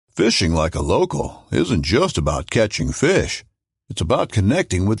Fishing like a local isn't just about catching fish. It's about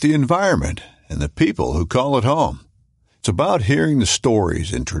connecting with the environment and the people who call it home. It's about hearing the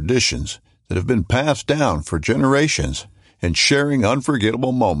stories and traditions that have been passed down for generations and sharing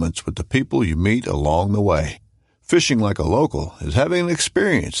unforgettable moments with the people you meet along the way. Fishing like a local is having an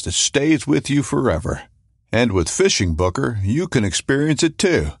experience that stays with you forever. And with Fishing Booker, you can experience it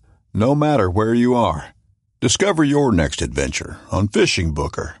too, no matter where you are. Discover your next adventure on Fishing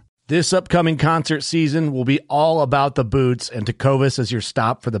Booker. This upcoming concert season will be all about the boots, and Tecovas is your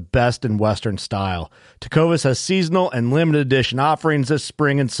stop for the best in Western style. Tecovas has seasonal and limited edition offerings this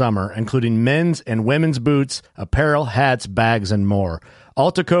spring and summer, including men's and women's boots, apparel, hats, bags, and more.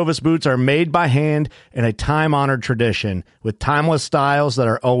 All Tecovas boots are made by hand in a time-honored tradition with timeless styles that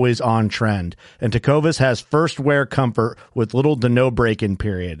are always on trend. And Tecovas has first wear comfort with little to no break-in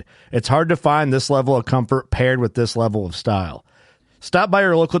period. It's hard to find this level of comfort paired with this level of style. Stop by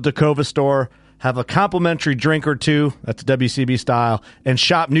your local Tecovas store, have a complimentary drink or two, that's WCB style, and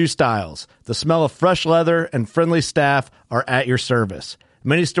shop new styles. The smell of fresh leather and friendly staff are at your service.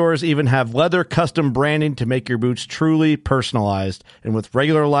 Many stores even have leather custom branding to make your boots truly personalized. And with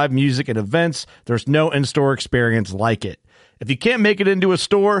regular live music and events, there's no in-store experience like it. If you can't make it into a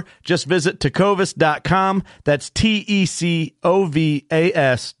store, just visit tecovas.com. That's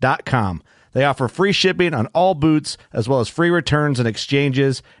TECOVAS.com. They offer free shipping on all boots, as well as free returns and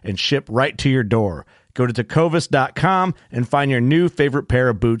exchanges, and ship right to your door. Go to tecovas.com and find your new favorite pair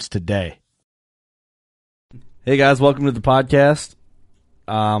of boots today. Hey guys, welcome to the podcast.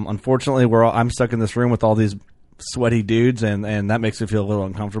 Unfortunately, I'm stuck in this room with all these sweaty dudes, and that makes me feel a little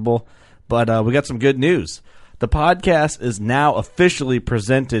uncomfortable. But we got some good news. The podcast is now officially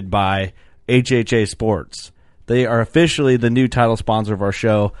presented by HHA Sports. They are officially the new title sponsor of our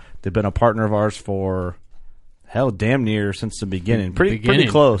show. They've been a partner of ours for, damn near since the beginning. Pretty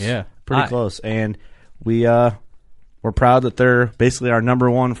close. Yeah. Pretty close. And we're proud that they're basically our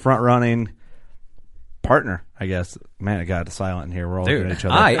number one front-running partner, I guess. Man, it got silent in here. We're all looking at each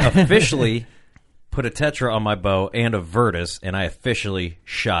other. I officially put a Tetra on my bow and a Virtus, and I officially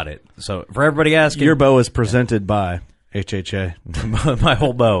shot it. So for everybody asking... Your bow is presented by HHA. My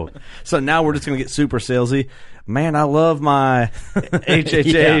whole bow. So now we're just going to get super salesy. Man, I love my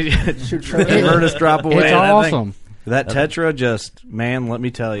HHA Virtus drop away. It's awesome. That Tetra just, man, let me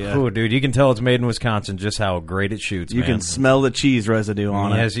tell you. Oh, dude, you can tell it's made in Wisconsin just how great it shoots, You can smell the cheese residue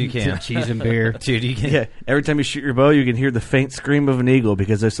on it. Yes, you can. Cheese and beer. Dude, you can. Yeah, every time you shoot your bow, you can hear the faint scream of an eagle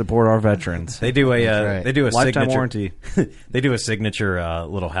because they support our veterans. They do a lifetime signature warranty. They do a signature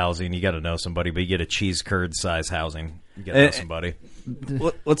little housing. You got to know somebody, but you get a cheese curd size housing. You got to know somebody.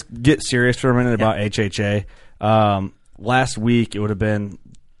 Let's get serious for a minute about HHA. Last week, it would have been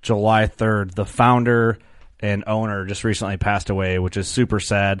July 3rd. The founder and owner just recently passed away, which is super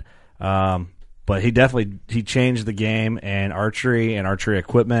sad. But he changed the game and archery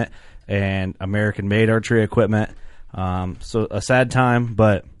equipment and American-made archery equipment. So a sad time,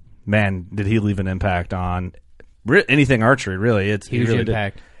 but man, did he leave an impact on anything archery? Really, Huge really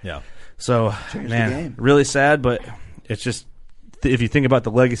impact. Did. Yeah. So man, really sad, but it's just if you think about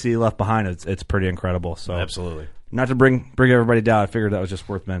the legacy he left behind, it's pretty incredible. So absolutely. Not to bring everybody down, I figured that was just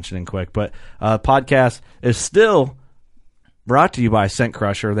worth mentioning quick. But podcast is still brought to you by Scent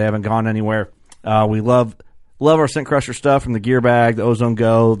Crusher. They haven't gone anywhere. We love our Scent Crusher stuff, from the gear bag, the Ozone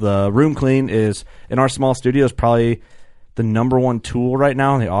Go. The Room Clean is, in our small studio, is probably the number one tool right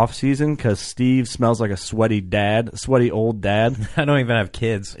now in the off season because Steve smells like a sweaty old dad. I don't even have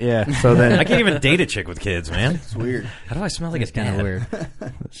kids. Yeah, so then I can't even date a chick with kids, man. It's weird. How do I smell like It's kind of weird.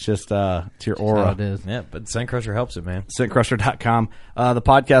 It's just it's your aura. How it is. Yeah, but Scent Crusher helps it, man. ScentCrusher.com. The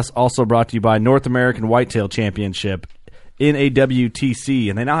podcast also brought to you by North American Whitetail Championship, NAWTC,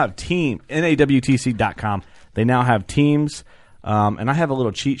 and they now have NAWTC.com. They now have teams, and I have a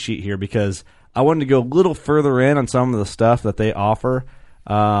little cheat sheet here because I wanted to go a little further in on some of the stuff that they offer.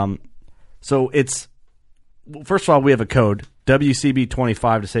 So it's, first of all, we have a code,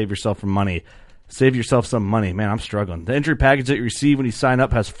 WCB25, to save yourself some money. Save yourself some money. Man, I'm struggling. The entry package that you receive when you sign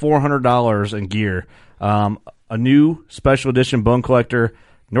up has $400 in gear. A new special edition bone collector,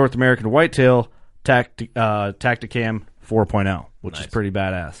 North American Whitetail Tacticam 4.0, which is pretty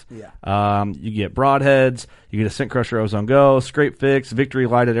badass. Yeah. You get broadheads, you get a Scent Crusher Ozone Go, Scrape Fix, Victory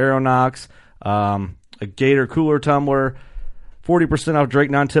Lighted Aeronox, a Gator cooler tumbler, 40% off Drake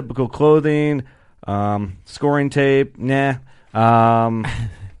non-typical clothing, scoring tape, Kurt's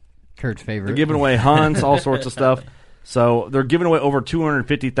favorite. They're giving away hunts, all sorts of stuff. So they're giving away over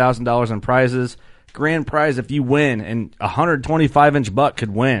 $250,000 in prizes. Grand prize if you win, and a 125-inch buck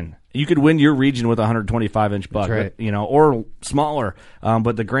could win. You could win your region with a 125-inch buck, right. or smaller.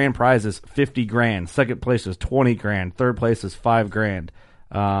 But the grand prize is $50,000. Second place is $20,000. Third place is $5,000.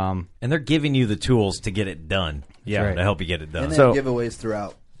 And they're giving you the tools to get it done. Yeah, to help you get it done. And they So- have giveaways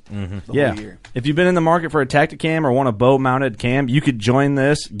throughout the whole year. If you've been in the market for a Tacticam or want a bow-mounted cam, you could join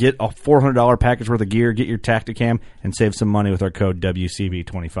this, get a $400 package worth of gear, get your Tacticam, and save some money with our code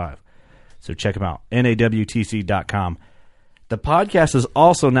WCB25. So check them out, nawtc.com. The podcast is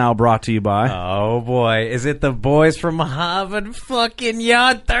also now brought to you by... Oh boy, is it the boys from Harvard fucking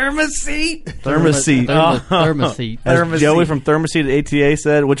Yacht Thermoseat? Thermoseat. Thermoseat. As Joey from Thermoseat at ATA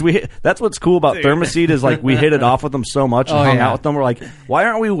said, that's what's cool about Thermoseat is like we hit it off with them so much and hung out with them. We're like, why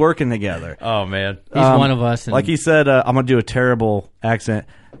aren't we working together? Oh man, He's one of us. And Like he said, I'm going to do a terrible accent.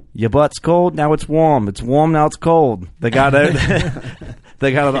 Your butt's cold, now it's warm. It's warm, now it's cold. They got it.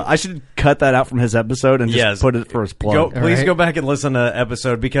 I should cut that out from his episode and just put it for his plug. Please go back and listen to the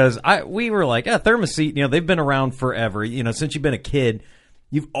episode because we were like, Thermoseat, they've been around forever. Since you've been a kid,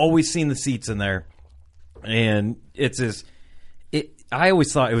 you've always seen the seats in there. And I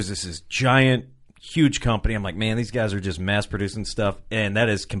always thought it was this giant, huge company. I'm like, man, these guys are just mass producing stuff. And that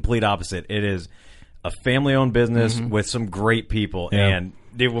is complete opposite. It is a family-owned business with some great people. Yeah. And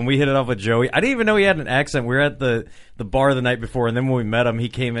dude, when we hit it off with Joey, I didn't even know he had an accent. We were at the bar the night before, and then when we met him, he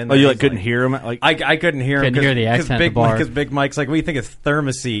came in. Oh, you couldn't hear him? I couldn't hear him. Couldn't hear the accent at the bar. Because Big Mike's like, what do you think of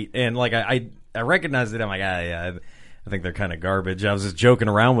Thermoseat? And I recognized it. I'm like, yeah, I think they're kind of garbage. I was just joking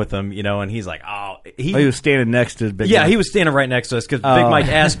around with him, and he's like, he was standing next to Big Mike. Yeah, he was standing right next to us because Big Mike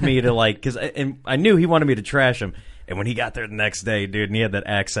asked me to and I knew he wanted me to trash him. And when he got there the next day, dude, and he had that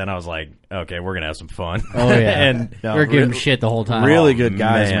accent, I was like, okay, we're going to have some fun. Oh, yeah. And we're giving him shit the whole time. Really good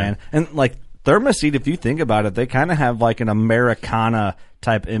guys, man. And Thermoseat, if you think about it, they kind of have like an Americana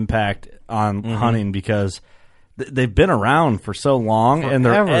type impact on hunting because they've been around for so long and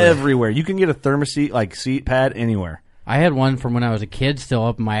they're everywhere. You can get a Thermoseat seat pad anywhere. I had one from when I was a kid still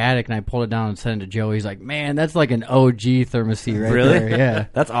up in my attic, and I pulled it down and sent it to Joe. He's like, man, that's like an OG Thermoseat right there. Yeah.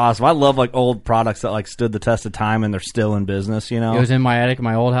 That's awesome. I love old products that stood the test of time and they're still in business, It was in my attic in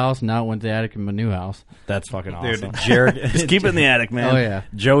my old house, now it went to the attic in my new house. That's fucking awesome. Dude, Jared, just keep it in the attic, man. Oh, yeah.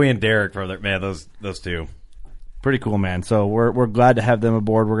 Joey and Derek, man, those two. Pretty cool, man. So we're glad to have them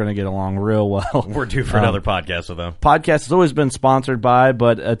aboard. We're going to get along real well. We're due for another podcast with them. Podcast has always been sponsored by,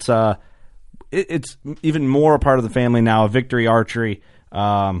 but it's even more a part of the family now. Victory Archery,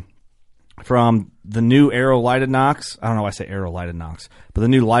 from the new Arrow Lighted Nocks. I don't know why I say Arrow Lighted Nocks, but the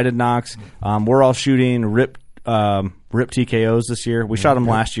new Lighted Nocks. We're all shooting Rip TKOs this year. We shot them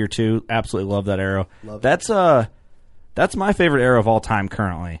last year too. Absolutely love that arrow. That's my favorite arrow of all time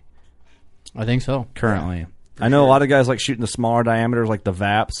currently. I think so. Currently, I know a lot of guys like shooting the smaller diameters, like the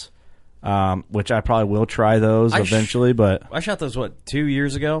Vaps, which I probably will try those eventually. But I shot those 2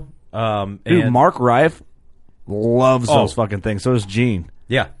 years ago. Dude, Mark Rife loves those fucking things. So does Gene.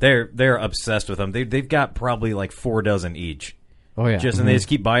 Yeah, they're obsessed with them. They've got probably 4 dozen each. Oh yeah, and they just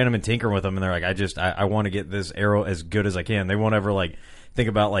keep buying them and tinkering with them, and they're like, I want to get this arrow as good as I can. They won't ever think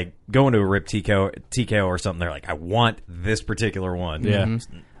about going to a Rip TKO or something. They're like, I want this particular one. Yeah,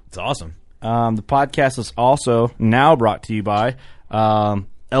 it's awesome. The podcast is also now brought to you by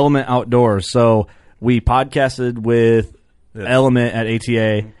Element Outdoors. So we podcasted with Element at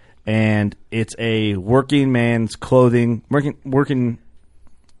ATA. And it's a working man's clothing company.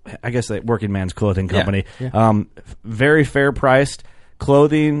 Yeah. Very fair priced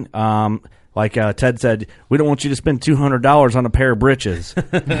clothing. Like Ted said, we don't want you to spend $200 on a pair of breeches.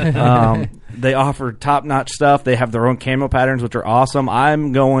 They offer top notch stuff. They have their own camo patterns, which are awesome.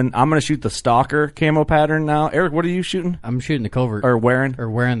 I'm going to shoot the Stalker camo pattern now. Eric, what are you shooting? I'm shooting the covert or wearing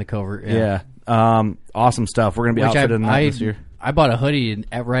the covert. Yeah. Awesome stuff. We're gonna be outfitted in that this year. I bought a hoodie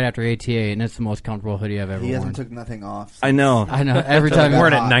right after ATA, and it's the most comfortable hoodie I've ever worn. He hasn't took nothing off. I know. Every time we're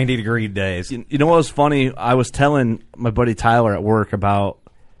at 90-degree days. You know what was funny? I was telling my buddy Tyler at work about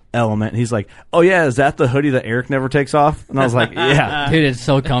Element. He's like, "Oh yeah, is that the hoodie that Eric never takes off?" And I was like, "Yeah, dude, it's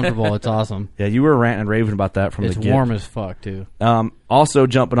so comfortable. It's awesome." Yeah, you were ranting and raving about that from the get. It's warm as fuck too. Also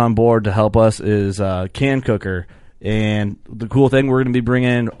jumping on board to help us is Can Cooker. And the cool thing, we're going to be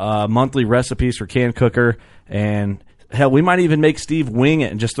bringing monthly recipes for Can Cooker, and hell, we might even make Steve wing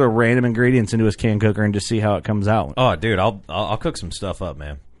it and just throw random ingredients into his can cooker and just see how it comes out. Oh, dude, I'll cook some stuff up,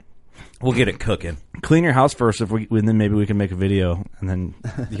 man. We'll get it cooking. Clean your house first, and then maybe we can make a video. And then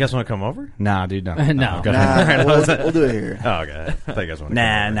you guys want to come over? Nah, dude, no. No. We'll do it here. Oh, okay. I thought you guys want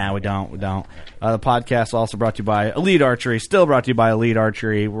to. Nah, we don't. The podcast also brought to you by Elite Archery. Still brought to you by Elite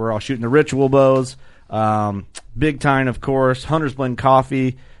Archery. We're all shooting the ritual bows. Big Time, of course. Hunter's Blend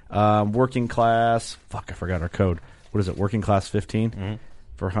Coffee. Working Class. Fuck, I forgot our code. What is it? Working Class 15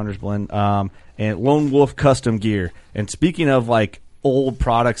 for Hunter's Blend. And Lone Wolf Custom Gear. And speaking of like old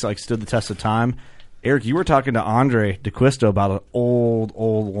products like stood the test of time, Eric, you were talking to Andre DeQuisto about an old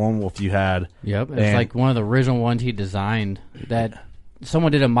Lone Wolf you had. Yep, it's like one of the original ones he designed. That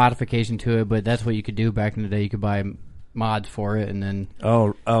someone did a modification to it, but that's what you could do back in the day. You could buy mods for it, and then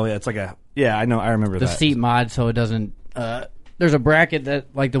oh yeah, it's like I know, I remember the that seat mod, so it doesn't. There's a bracket that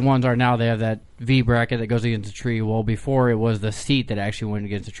like the ones are now. They have that V bracket that goes against the tree. Well, before it was the seat that actually went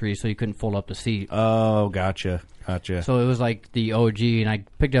against the tree, so you couldn't fold up the seat. Oh, gotcha. So it was like the OG, and I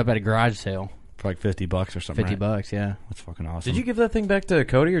picked it up at a garage sale. For like $50 or something. $50, yeah. That's fucking awesome. Did you give that thing back to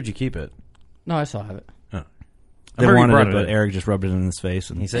Cody, or did you keep it? No, I still have it. They wanted it, but Eric just rubbed it in his face,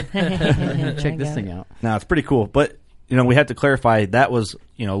 and he said, "Check this thing out." No, it's pretty cool. But we had to clarify that was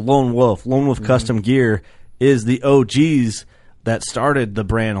Lone Wolf. Lone Wolf Custom Gear is the OGs that started the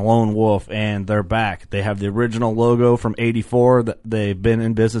brand Lone Wolf, and they're back. They have the original logo from '84. They've been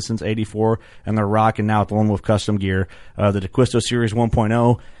in business since '84, and they're rocking now with the Lone Wolf Custom Gear. The DeQuisto Series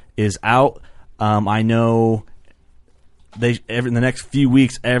 1.0 is out. I know in the next few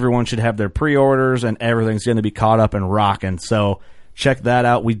weeks, everyone should have their pre-orders, and everything's going to be caught up and rocking. So check that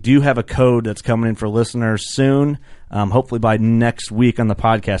out. We do have a code that's coming in for listeners soon. Hopefully by next week on the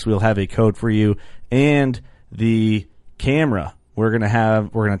podcast, we'll have a code for you. And the camera, we're going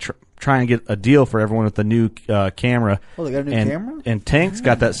to try and get a deal for everyone with the new camera. Oh, they got a new camera? And Tank's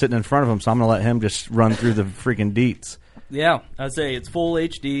got that sitting in front of him, so I'm going to let him just run through the freaking deets. Yeah, I'd say it's full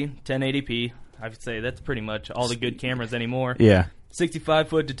HD, 1080p. I would say that's pretty much all the good cameras anymore. Yeah.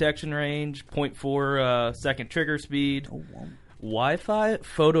 65-foot detection range, 0.4 second trigger speed, Wi-Fi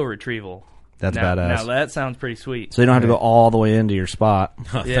photo retrival. That's badass. Now that sounds pretty sweet. So you don't have to go all the way into your spot.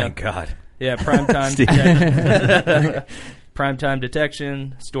 Oh, Yeah. thank God. Yeah, primetime detection. Primetime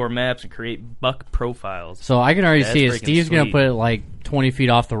detection, store maps, and create buck profiles. So I can already That's see it. freaking Steve's going to sweet. put it like 20 feet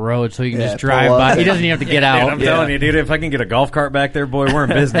off the road so he can Yeah, just drive pull by. up. He doesn't even have to get out. I'm telling you, dude, if I can get a golf cart back there, boy, we're in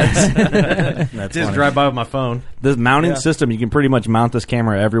business. That's Just funny. drive by with my phone. This mounting system, you can pretty much mount this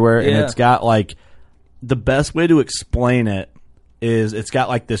camera everywhere, and Yeah. it's got like the best way to explain it is it's got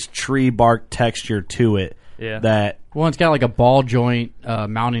like this tree bark texture to it. Yeah. That Well, it's got like a ball joint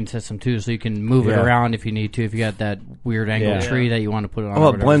mounting system too, so you can move it Yeah. around if you need to. If you got that weird angle Yeah. tree that you want to put it on. oh, or it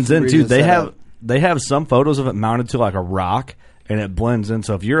whatever. blends in Reason too. to They set have up. they have some photos of it mounted to like a rock, and it blends in.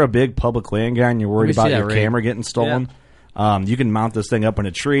 So if you're a big public land guy and you're worried me see about that your rig. camera getting stolen, you can mount this thing up in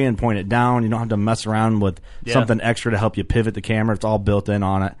a tree and point it down. You don't have to mess around with something extra to help you pivot the camera. It's all built in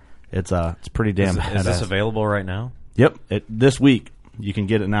on it. It's pretty damn. Is this badass. available right now? Yep, this week you can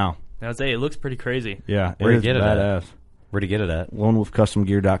get it now. I'd say it looks pretty crazy. Yeah, Where'd you is get it at? badass. Where'd you get it at?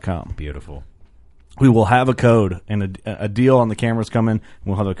 LoneWolfCustomGear.com. Beautiful. We will have a code and a deal on the cameras coming. And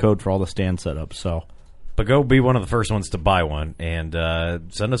we'll have a code for all the stand setups. So, But go be one of the first ones to buy one and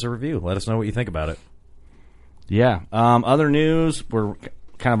send us a review. Let us know what you think about it. yeah. Other news. We're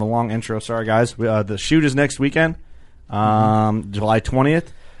kind of a long intro. Sorry, guys. The shoot is next weekend, July 20th.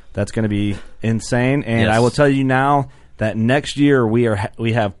 That's going to be insane. And Yes. I will tell you now that next year we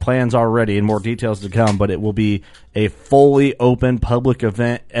have plans already and more details to come, but it will be a fully open public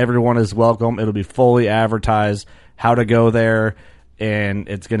event. Everyone is welcome. It'll be fully advertised how to go there, and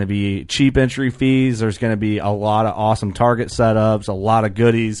it's going to be cheap entry fees. There's going to be a lot of awesome target setups, a lot of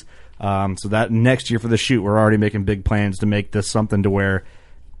goodies. So that next year for the shoot, we're already making big plans to make this something to where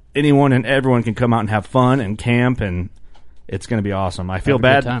anyone and everyone can come out and have fun and camp, and it's going to be awesome. I feel Have a good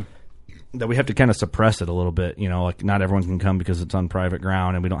bad time. that we have to kind of suppress it a little bit. Like not everyone can come because it's on private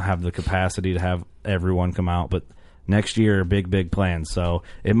ground and we don't have the capacity to have everyone come out. But next year, big plans. So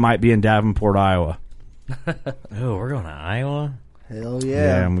it might be in Davenport, Iowa. Oh, we're going to Iowa? Hell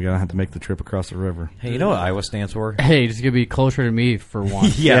yeah. And we're going to have to make the trip across the river. Hey, you know what Iowa stands for? Hey, it's gonna be closer to me for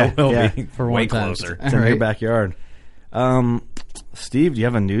once. It will yeah. be. For way one time. closer. It's in your Right. backyard. Steve, do you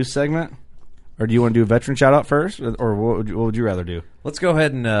have a news segment? Or do you want to do a veteran shout-out first? Or what would you rather do? Let's go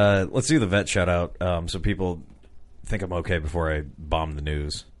ahead and let's do the vet shout-out so people think I'm okay before I bomb the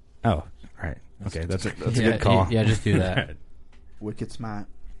news. Oh, right. Okay, that's a Yeah, good call. Yeah, just do that. Wicked smart.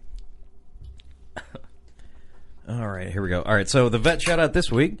 All right, here we go. All right, so the vet shout-out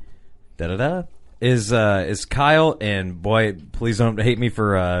this week is Kyle, and boy, please don't hate me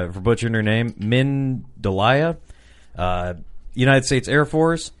for butchering her name, Min Delaya, United States Air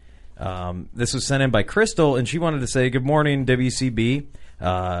Force. This was sent in by Crystal, and she wanted to say, good morning, WCB.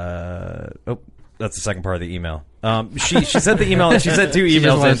 That's the second part of the email. She sent the email. She sent two just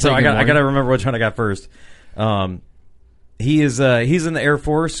emails wanted in, to so say I good got to morning. remember which one I got first. He's in the Air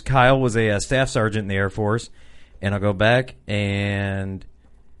Force. Kyle was a staff sergeant in the Air Force, and I'll go back and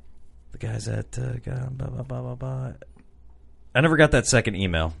the guys at I never got that second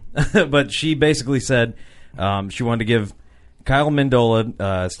email, but she basically said she wanted to give Kyle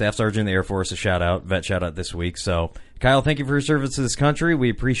Mendola, Staff Sergeant in the Air Force, a shout-out, vet shout-out this week. So, Kyle, thank you for your service to this country. We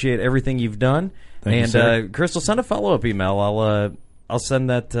appreciate everything you've done. Thank you, sir. Crystal, send a follow-up email. I'll send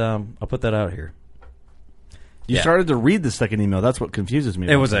that. I'll put that out here. You started to read the second email. That's what confuses me.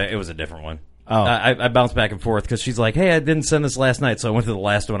 It was a different one. Oh. I bounced back and forth because she's like, hey, I didn't send this last night, so I went to the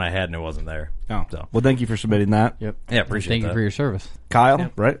last one I had and it wasn't there. Oh. So. Well, thank you for submitting that. Yep. Yeah, appreciate Thank that. you for your service. Kyle,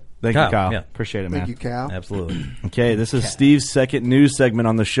 right? Thank you, Kyle. Yeah. Appreciate it, man. Thank you, Cal. Absolutely. Okay, this is Steve's second news segment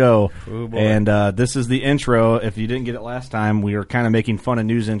on the show. Ooh, boy. And this is the intro. If you didn't get it last time, we were kind of making fun of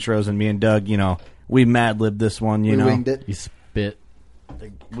news intros, and me and Doug, we mad-libbed this one, We winged it. You spit.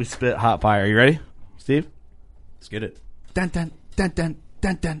 We spit hot fire. Are you ready, Steve? Let's get it. Dun dun dun dun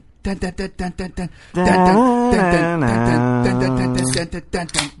dun dun. Dun dun dun dun dun dun dun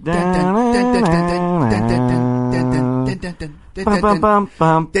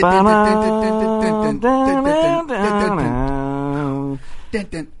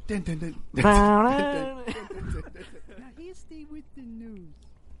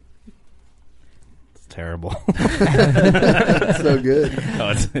It's terrible. So good.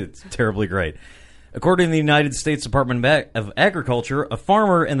 Oh, it's terribly great. According to the United States Department of Agriculture, a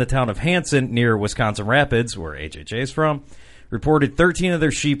farmer in the town of Hanson, near Wisconsin Rapids, where HHA is from, reported 13 of their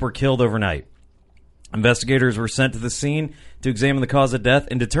sheep were killed overnight. Investigators were sent to the scene to examine the cause of death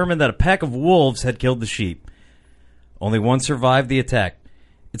and determined that a pack of wolves had killed the sheep. Only one survived the attack.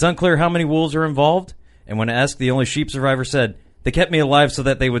 It's unclear how many wolves are involved, and when asked, the only sheep survivor said, "They kept me alive so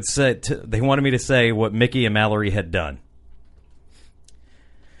that they would say they wanted me to say what Mickey and Mallory had done."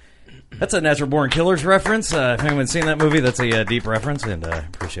 That's a Natural Born Killers reference. If anyone's seen that movie, that's a deep reference, and I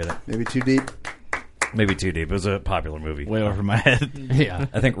appreciate it. Maybe too deep. Maybe too deep. It was a popular movie. Way over my head. Yeah.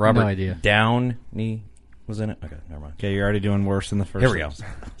 I think Robert No idea. Downey was in it. Okay, never mind. Okay, you're already doing worse than the first. Here we go.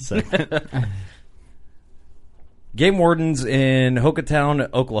 segment. Game wardens in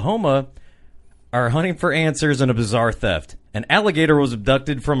Hockatown, Oklahoma, are hunting for answers in a bizarre theft. An alligator was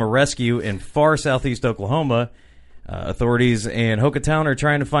abducted from a rescue in far southeast Oklahoma. Authorities in Hockatown are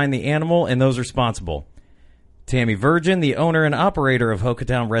trying to find the animal and those responsible. Tammy Virgin, the owner and operator of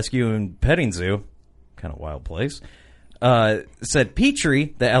Hockatown Rescue and Petting Zoo, kind of wild place, said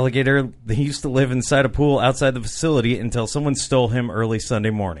Petrie, the alligator, he used to live inside a pool outside the facility until someone stole him early Sunday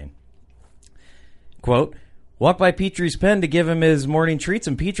morning. Quote, walked by Petrie's pen to give him his morning treats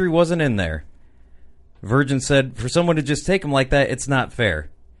and Petrie wasn't in there. Virgin said, for someone to just take him like that, it's not fair.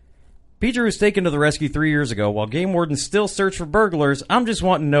 Petrie was taken to the rescue 3 years ago. While game wardens still search for burglars, I'm just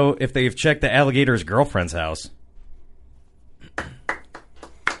wanting to know if they've checked the alligator's girlfriend's house.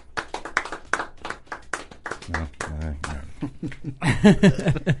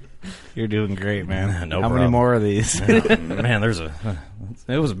 You're doing great, man. No How many problem. more of these? Man,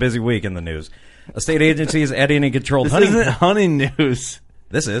 it was a busy week in the news. A state agency is adding a controlled This hunting. isn't hunting news.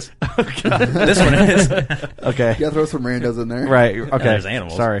 This is. This one is. Okay. You gotta throw some randos in there. Right. Okay. There's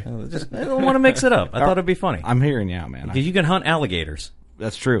animals. Sorry. I don't want to mix it up. I thought it'd be funny. I'm hearing you out, man. Because you can hunt alligators.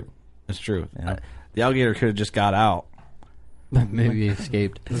 That's true. That's true. Yeah. The alligator could have just got out. Maybe he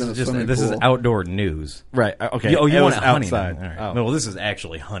escaped. It's in a This swimming is pool. outdoor news. Right. Okay. You It want was hunting outside. then. All right. Oh. Well, this is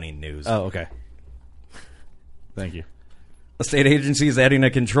actually hunting news. Oh, okay. Thank you. A state agency is adding a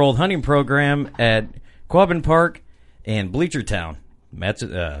controlled hunting program at Quabbin Park and Bleachertown,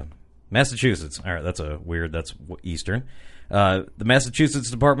 Massachusetts. All right, that's Eastern. The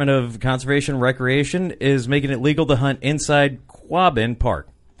Massachusetts Department of Conservation and Recreation is making it legal to hunt inside Quabbin Park.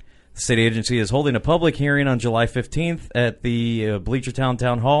 The state agency is holding a public hearing on July 15th at the Bleachertown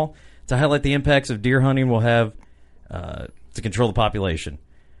Town Hall to highlight the impacts of deer hunting will have to control the population.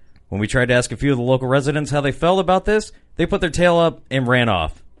 When we tried to ask a few of the local residents how they felt about this, they put their tail up and ran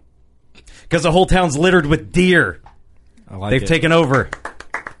off. Because the whole town's littered with deer. I like They've it. taken over.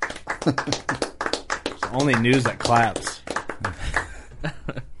 It's only news that claps.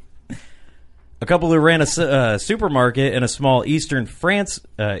 A couple who ran a supermarket in a small eastern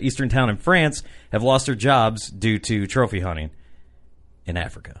town in France have lost their jobs due to trophy hunting in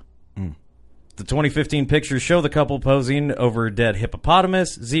Africa. The 2015 pictures show the couple posing over dead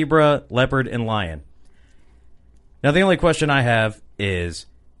hippopotamus, zebra, leopard, and lion. Now, the only question I have is,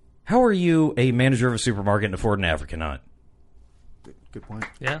 how are you a manager of a supermarket and afford an African hunt? Good point.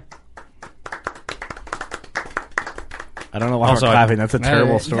 Yeah. I don't know why Also, we're clapping. That's a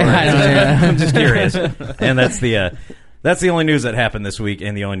terrible story. I'm just curious. And that's the only news that happened this week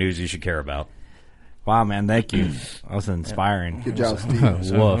and the only news you should care about. Wow, man, thank you. That was inspiring. Good job, Steve.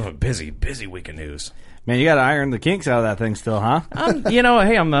 So, busy week of news. Man, you got to iron the kinks out of that thing still, huh?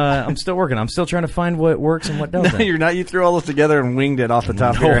 Hey, I'm still working. I'm still trying to find what works and what doesn't. No, you're not. You threw all this together and winged it off the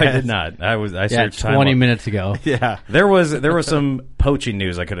top of your head. I did not. I searched 20 minutes ago. Yeah. There was some poaching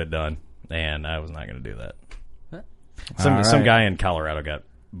news I could have done, and I was not going to do that. Some guy in Colorado got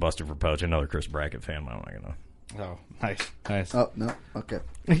busted for poaching. Another Chris Brackett fan. I'm not going to. Oh, nice. Oh, no. Okay.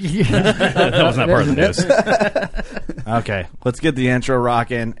 That was not part of the news. Okay, let's get the intro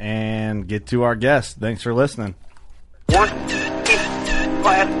rocking and get to our guest. Thanks for listening. One,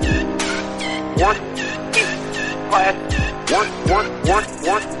 class. One, class. One, class.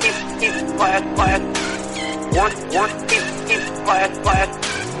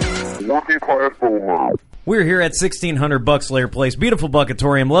 We're here at 1600 Buckslayer Place, beautiful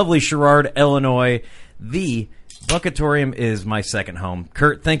Buckatorium, lovely Sherrard, Illinois. The Buckatorium is my second home.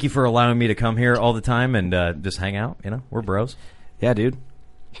 Kurt, thank you for allowing me to come here all the time and just hang out. We're bros. Yeah, dude.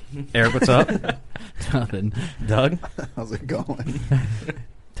 Eric, what's up? Nothing. Doug? How's it going?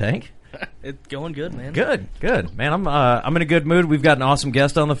 Tank? It's going good, man. Good. Man, I'm in a good mood. We've got an awesome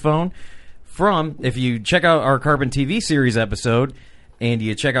guest on the phone if you check out our Carbon TV series episode and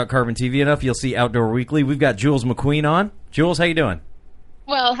you check out Carbon TV enough, you'll see Outdoor Weekly. We've got Jules Mcqueen on. Jules, how you doing?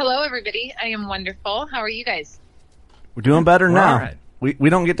 Well, hello, everybody. I am wonderful. How are you guys? We're doing better now. All right. We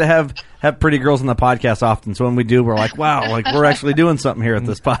don't get to have pretty girls on the podcast often, so when we do, we're like, wow, like we're actually doing something here at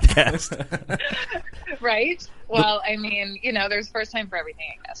this podcast. Right? Well, I mean, there's first time for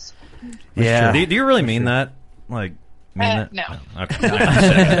everything, I guess. Yeah. Do you really mean that? Like, that? No. Oh, okay.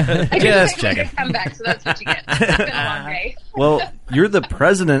 I Just just checking. come back, so that's what you get. It's been a long day. Well, you're the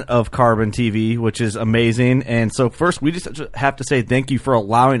president of Carbon TV, which is amazing. And so first, we just have to say thank you for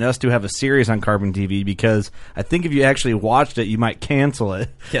allowing us to have a series on Carbon TV, because I think if you actually watched it, you might cancel it.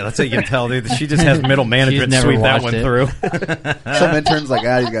 Yeah, that's how you can tell, dude. She just has middle management never sweep that watched one it. through. Some interns like,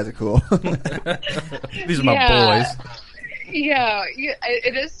 you guys are cool. These are my boys. Yeah,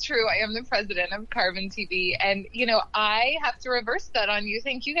 it is true. I am the president of Carbon TV, and, I have to reverse that on you.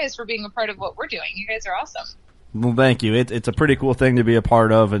 Thank you guys for being a part of what we're doing. You guys are awesome. Well, thank you. It's a pretty cool thing to be a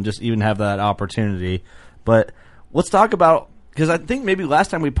part of and just even have that opportunity. But let's talk about, because I think maybe last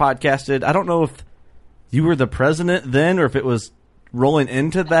time we podcasted, I don't know if you were the president then or if it was rolling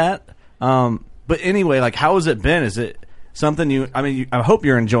into that. But anyway, like, how has it been? Is it something I hope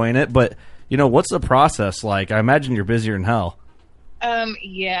you're enjoying it, but, what's the process like? I imagine you're busier than hell.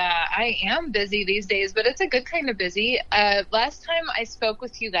 Yeah, I am busy these days, but it's a good kind of busy. Last time I spoke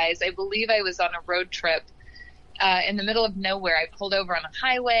with you guys, I believe I was on a road trip in the middle of nowhere. I pulled over on a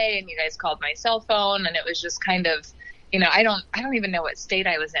highway, and you guys called my cell phone, and it was just kind of, I don't even know what state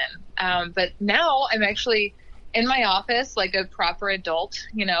I was in. But now I'm actually in my office like a proper adult,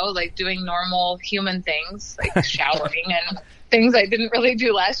 like doing normal human things, like showering and things I didn't really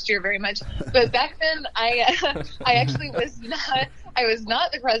do last year very much. But back then, I actually was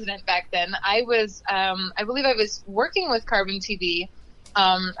not the president back then. I was, I believe I was working with Carbon TV.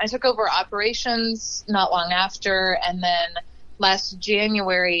 I took over operations not long after, and then last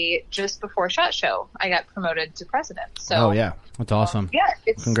January, just before SHOT Show, I got promoted to president. So, Oh, yeah. That's awesome. yeah,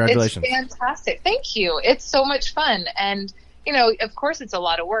 Congratulations. It's fantastic. Thank you. It's so much fun. And, of course it's a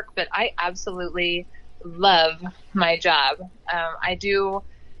lot of work, but I absolutely love my job. I do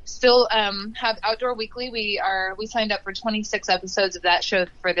still have Outdoor Weekly. We signed up for 26 episodes of that show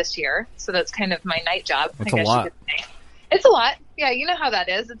for this year. So that's kind of my night job. That's a lot. It's a lot. Yeah, you know how that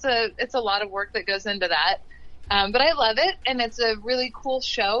is. It's a lot of work that goes into that. But I love it, and it's a really cool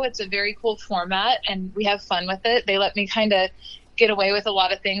show. It's a very cool format, and we have fun with it. They let me kind of get away with a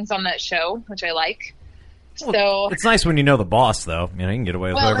lot of things on that show, which I like. So It's nice when you know the boss, though. You can get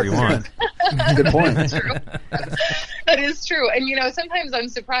away with whatever you want. Good point. That's true. That is true. And, sometimes I'm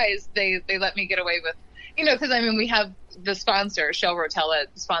surprised they let me get away with, because, we have the sponsor, Shell Rotella,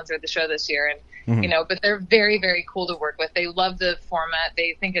 sponsored the show this year, and, but they're very, very cool to work with. They love the format.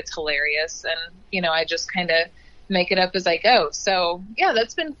 They think it's hilarious. And, I just kind of make it up as I go. So, yeah,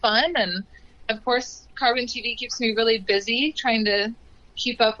 that's been fun. And, of course, Carbon TV keeps me really busy trying to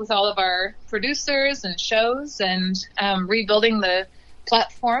keep up with all of our producers and shows and rebuilding the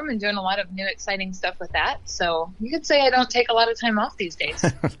platform and doing a lot of new exciting stuff with that. So you could say I don't take a lot of time off these days.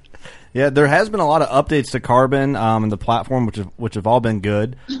 Yeah, there has been a lot of updates to Carbon and the platform, which have all been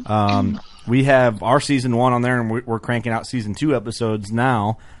good. We have our season 1 on there, and we're cranking out season 2 episodes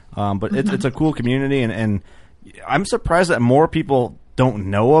now. But it's a cool community, and I'm surprised that more people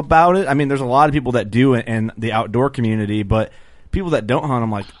don't know about it. There's a lot of people that do in the outdoor community, but people that don't hunt,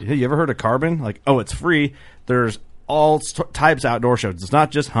 I'm like, hey, you ever heard of Carbon? Like, oh, it's free. There's all types of outdoor shows. It's not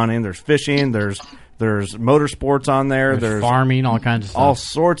just hunting. There's fishing. There's There's motorsports on there. There's farming, all kinds of stuff. All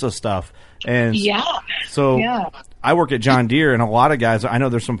sorts of stuff. And so I work at John Deere, and a lot of guys, I know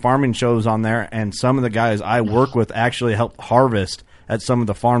there's some farming shows on there, and some of the guys I work with actually help harvest at some of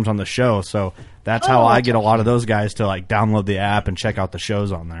the farms on the show. So that's how I get a lot of those guys to like download the app and check out the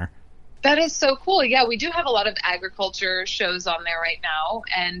shows on there. That is so cool. Yeah, we do have a lot of agriculture shows on there right now,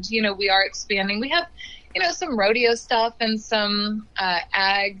 and we are expanding. We have some rodeo stuff and some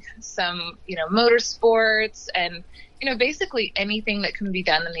ag, some motorsports, and basically anything that can be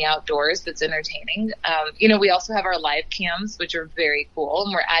done in the outdoors that's entertaining. We also have our live cams, which are very cool,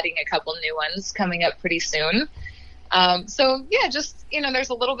 and we're adding a couple new ones coming up pretty soon. So yeah, just there's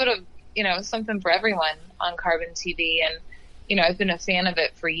a little bit of something for everyone on Carbon TV, and I've been a fan of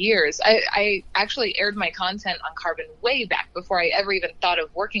it for years. I actually aired my content on Carbon way back before I ever even thought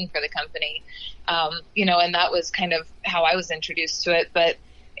of working for the company. And that was kind of how I was introduced to it. But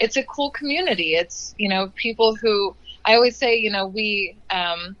it's a cool community. It's, people who, I always say,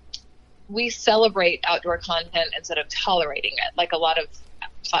 we celebrate outdoor content instead of tolerating it, like a lot of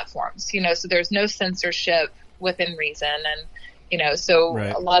platforms, so there's no censorship within reason. And, so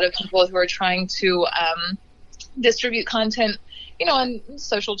a lot of people who are trying to, distribute content, on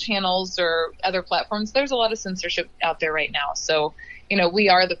social channels or other platforms, there's a lot of censorship out there right now. So, we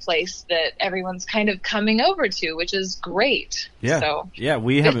are the place that everyone's kind of coming over to, which is great. Yeah. So, yeah,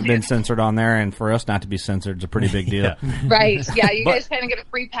 we haven't been censored on there, and for us not to be censored is a pretty big deal. Right. Yeah, you guys kind of get a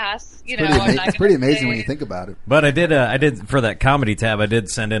free pass. It's pretty amazing when you think about it. But I did for that comedy tab, I did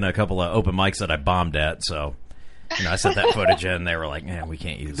send in a couple of open mics that I bombed at, so I sent that footage in, and they were like, "Man, we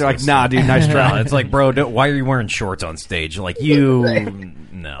can't use." They're this. like, "Nah, dude, nice try." It's like, bro, why are you wearing shorts on stage? Like,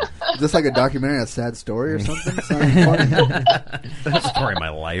 no. Is this like a documentary, a sad story or something? It's not funny. That's the story of my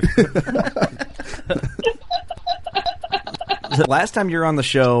life. Last time you were on the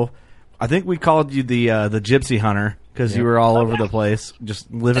show, I think we called you the Gypsy Hunter because you were all over the place,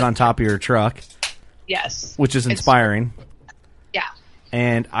 just living on top of your truck. Yes, which is inspiring. Yeah.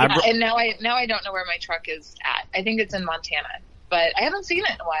 And and now I don't know where my truck is at. I think it's in Montana, but I haven't seen it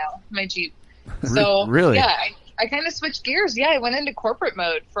in a while. My Jeep. So really, yeah, I kind of switched gears. Yeah, I went into corporate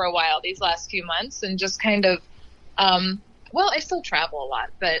mode for a while these last few months, and just kind of, I still travel a lot,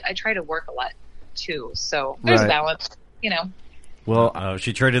 but I try to work a lot too. So there's balance, Well,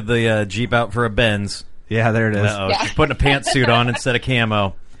 she traded the Jeep out for a Benz. Yeah, there it is. Yeah. She's putting a pantsuit on instead of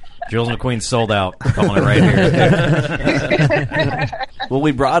camo. Jules Mcqueen sold out. I'm calling it right here. Well,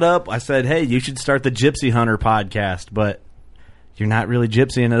 we brought up, I said, hey, you should start the Gypsy Hunter podcast, but you're not really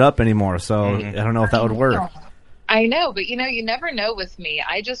gypsying it up anymore, so I don't know if that would work. I know, but you never know with me.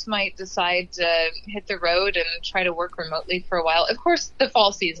 I just might decide to hit the road and try to work remotely for a while. Of course, the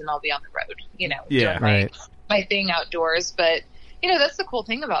fall season I'll be on the road, doing my thing outdoors. But, that's the cool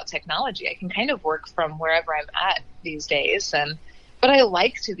thing about technology. I can kind of work from wherever I'm at these days. But I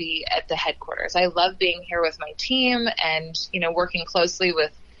like to be at the headquarters. I love being here with my team and, working closely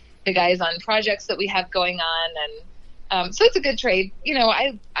with the guys on projects that we have going on. And so it's a good trade.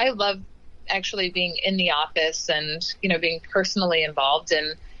 I love actually being in the office and, being personally involved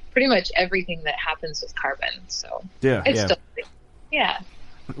in pretty much everything that happens with Carbon. So it's still,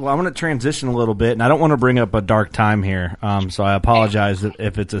 Well, I'm going to transition a little bit, and I don't want to bring up a dark time here, so I apologize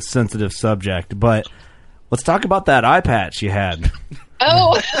if it's a sensitive subject, but let's talk about that eye patch you had.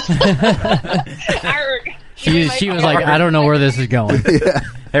 Oh. She was like, I don't know where this is going.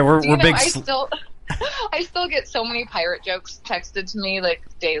 Hey, we're big. I still get so many pirate jokes texted to me like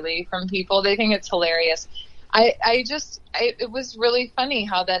daily from people. They think it's hilarious. It was really funny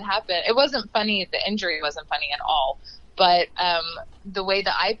how that happened. It wasn't funny. The injury wasn't funny at all. But the way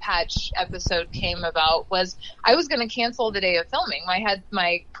the eye patch episode came about was I was going to cancel the day of filming. I had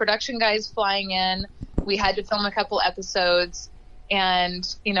my production guys flying in. We had to film a couple episodes.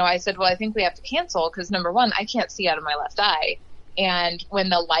 And, I said, well, I think we have to cancel because, number one, I can't see out of my left eye. And when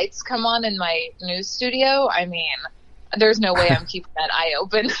the lights come on in my news studio, I mean, there's no way I'm keeping that eye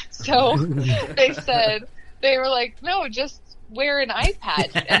open. So they were like, no, just wear an eye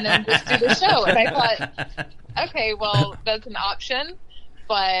patch and then just do the show. And I thought, okay, well, that's an option.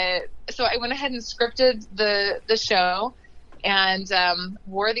 But so I went ahead and scripted the show and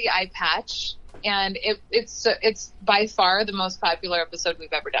wore the eye patch. And it's by far the most popular episode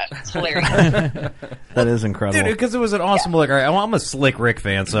we've ever done. It's hilarious. That is incredible. Dude, because it was an awesome look. I'm a slick Rick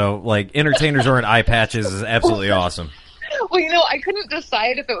fan, so like entertainers wearing eye patches is absolutely awesome. Well, I couldn't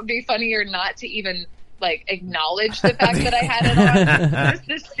decide if it would be funny or not to even like acknowledge the fact that I had it on,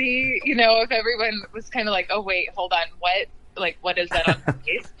 just to see, if everyone was kind of like, oh wait, hold on, what? Like, what is that on my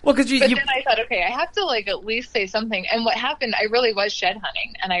face? Well, because then I thought, okay, I have to like at least say something. And what happened? I really was shed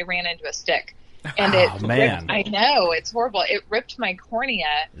hunting, and I ran into a stick. And man. I know, it's horrible. It ripped my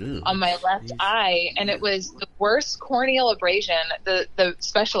cornea on my left eye, and it was the worst corneal abrasion the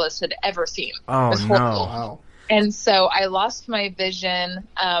specialist had ever seen. Oh, it was horrible. no. Wow. And so I lost my vision.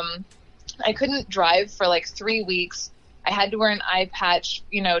 I couldn't drive for like 3 weeks. I had to wear an eye patch,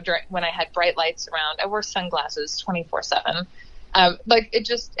 when I had bright lights around. I wore sunglasses 24/7.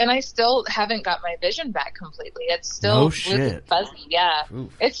 And I still haven't got my vision back completely. It's still really fuzzy. Yeah.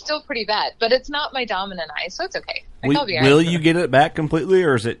 Oof. It's still pretty bad, but it's not my dominant eye, so it's okay. Will you get it back completely,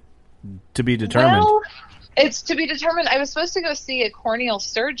 or is it to be determined? Well, it's to be determined. I was supposed to go see a corneal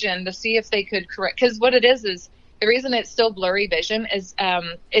surgeon to see if they could correct, because what it is the reason it's still blurry vision is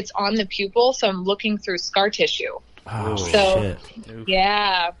it's on the pupil, so I'm looking through scar tissue. Oh, so, shit.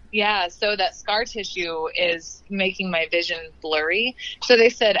 Yeah. So that scar tissue is making my vision blurry. So they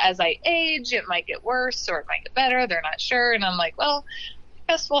said as I age, it might get worse or it might get better. They're not sure. And I'm like, well,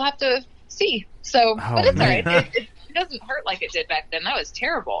 I guess we'll have to see. So, but it's all right. It doesn't hurt like it did back then. That was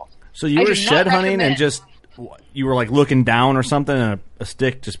terrible. So you were shed hunting and just, you were like looking down or something and a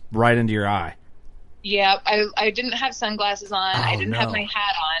stick just right into your eye. Yeah, I didn't have sunglasses on. I didn't have my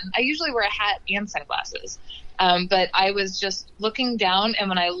hat on. I usually wear a hat and sunglasses. But I was just looking down, and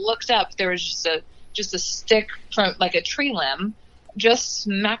when I looked up, there was just a stick from like a tree limb, just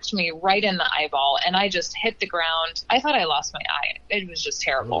smacked me right in the eyeball, and I just hit the ground. I thought I lost my eye. It was just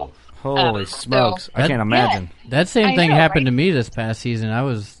terrible. Holy smokes! I can't imagine. Yeah, that same thing happened to me this past season. I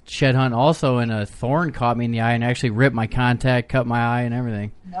was shed hunt also, and a thorn caught me in the eye and actually ripped my contact, cut my eye, and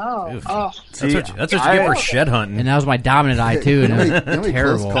everything. No, that's what you get for shed hunting. And that was my dominant eye too. And it was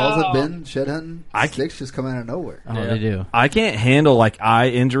terrible. Close calls have been shed hunting. Sticks just come out of nowhere. Oh, they do. I can't handle like eye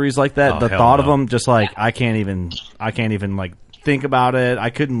injuries like that. The thought of them, just like I can't even like think about it.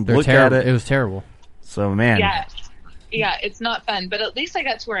 I couldn't look at it. It was terrible. So man. Yeah, it's not fun, but at least I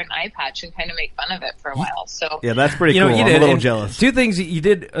got to wear an eye patch and kind of make fun of it for a while. So yeah, that's pretty cool. I'm a little jealous. Two things you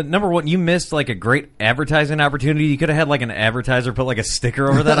did. Number one, you missed like a great advertising opportunity. You could have had like an advertiser put like a sticker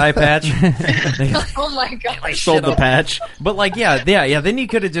over that eye patch. Oh my god! Sold the patch, but like yeah. Then you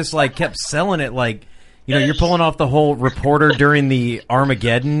could have just like kept selling it. Like you're pulling off the whole reporter during the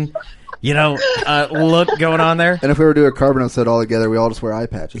Armageddon. Look going on there. And if we were to do a carbon set all together, we all just wear eye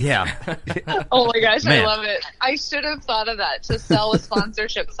patches. Yeah. Oh my gosh, man. I love it. I should have thought of that to sell a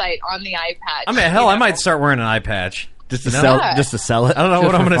sponsorship site on the eye patch. I mean, hell, I might start wearing an eye patch. Just to sell it. I don't know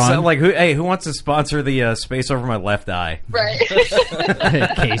what I'm going to sell. Like, who wants to sponsor the space over my left eye? Right.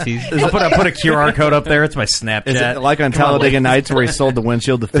 Casey's. I put a QR code up there. It's my Snapchat. Is it like on Talladega Nights where he sold the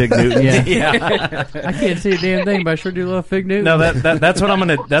windshield to Fig Newton? Yeah. I can't see a damn thing, but I sure do love Fig Newton. No, that's what I'm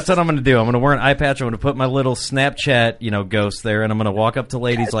gonna. That's what I'm gonna do. I'm gonna wear an eye patch. I'm gonna put my little Snapchat, ghost there, and I'm gonna walk up to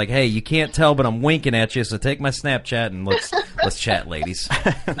ladies like, "Hey, you can't tell, but I'm winking at you. So take my Snapchat and let's chat, ladies."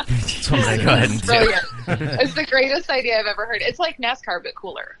 That's what I'm gonna go ahead and do. Brilliant. It's the greatest idea I've ever heard. It's like NASCAR, but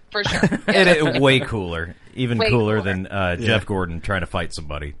cooler, for sure. It way cooler. Even way cooler than Jeff Gordon trying to fight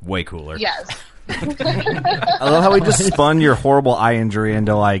somebody. Way cooler. Yes. I love how we just spun your horrible eye injury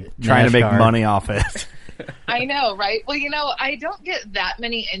into like trying to make money off it. I know, right? Well, I don't get that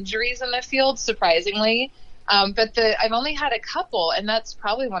many injuries in the field, surprisingly. But I've only had a couple, and that's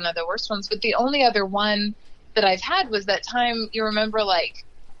probably one of the worst ones. But the only other one that I've had was that time, you remember, like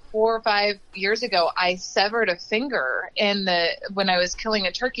 4 or 5 years ago, I severed a finger when I was killing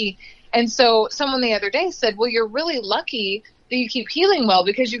a turkey. And so someone the other day said, well, you're really lucky that you keep healing well,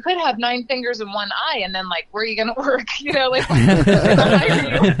 because you could have 9 fingers in one eye, and then like, where are you going to work?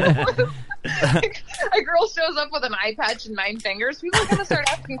 A girl shows up with an eye patch and 9 fingers. People are going to start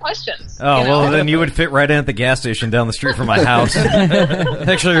asking questions. Oh, well, then you would fit right in at the gas station down the street from my house.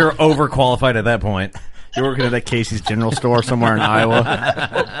 Actually, you're overqualified at that point. You're working at a Casey's General Store somewhere in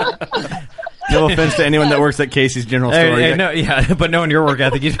Iowa. No offense to anyone that works at Casey's General Store. But knowing your work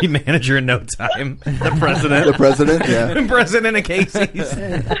ethic, you'd be manager in no time. The president. The president, yeah. President of Casey's.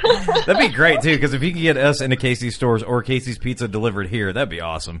 That'd be great, too, because if you can get us into Casey's stores or Casey's Pizza delivered here, that'd be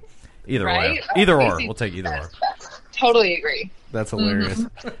awesome. Either way. Either or. We'll take either or. Totally agree. That's hilarious.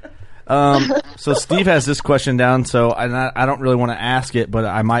 So Steve has this question down, so I don't really want to ask it, but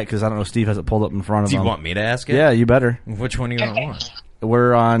I might, because I don't know, Steve has it pulled up in front of him. Do you want me to ask it? Yeah, you better. Which one do you want?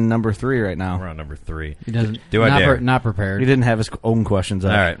 We're on number 3 right now. We're on number 3. He doesn't. Do I dare? Not prepared. He didn't have his own questions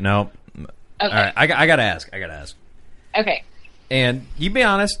up. All right, no. Okay. All right, I got to ask. Okay. And you be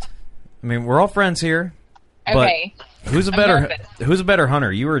honest. I mean, we're all friends here. Okay. But who's a better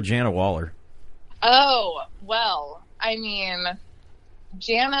hunter, you or Jana Waller? Oh, well, I mean,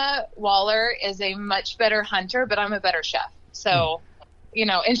 Jana Waller is a much better hunter, but I'm a better chef. So,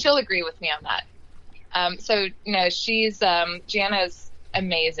 and she'll agree with me on that. She's Jana's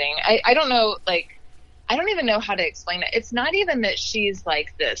amazing. I don't know, like, I don't even know how to explain it. It's not even that she's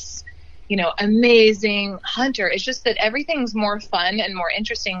like this, amazing hunter. It's just that everything's more fun and more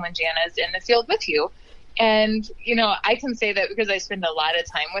interesting when Jana's in the field with you. And, I can say that because I spend a lot of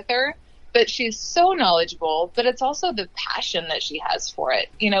time with her, but she's so knowledgeable, but it's also the passion that she has for it.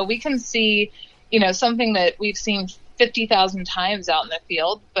 We can see, something that we've seen 50,000 times out in the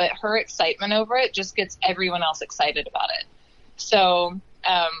field, but her excitement over it just gets everyone else excited about it. So,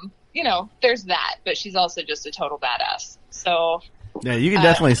 there's that, but she's also just a total badass. So, yeah, you can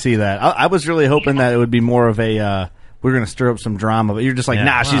definitely see that. I was really hoping that it would be more of a, we're going to stir up some drama, but you're just like,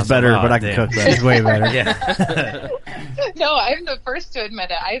 nah, she's better, but I can cook better. She's way better. Yeah. No, I'm the first to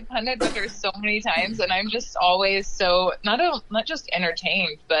admit it. I've hunted with her so many times, and I'm just always so not just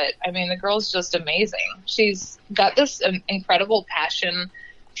entertained, but I mean, the girl's just amazing. She's got this incredible passion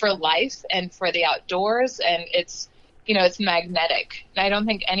for life and for the outdoors, and it's magnetic. And I don't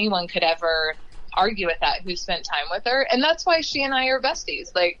think anyone could ever argue with that who spent time with her, and that's why she and I are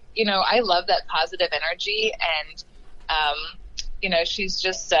besties. Like, I love that positive energy, and she's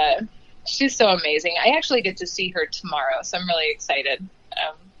just she's so amazing. I actually get to see her tomorrow, so I'm really excited.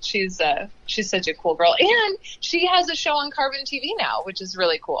 She's such a cool girl, and she has a show on Carbon TV now, which is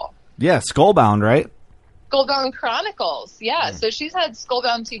really cool. Yeah, Skullbound, right? Skullbound Chronicles, yeah. So she's had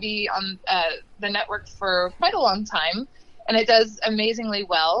Skullbound TV on the network for quite a long time, and it does amazingly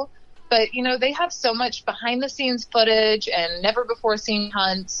well. But, they have so much behind-the-scenes footage and never-before-seen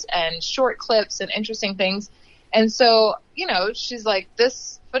hunts and short clips and interesting things. And so, she's like,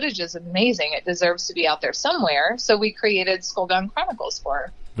 this footage is amazing. It deserves to be out there somewhere. So we created Skullbound Chronicles for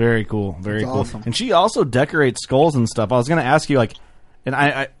her. Very cool. Very That's cool. awesome. And she also decorates skulls and stuff. I was going to ask you, like, and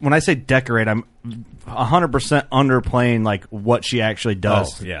I when I say decorate, I'm 100% underplaying, like, what she actually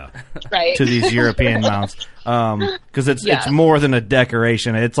does Right. to these European mounts. Because it's more than a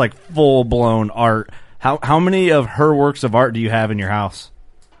decoration. It's like full-blown art. How many of her works of art do you have in your house?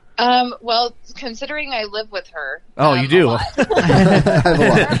 Well, considering I live with her. Oh, you do? a lot.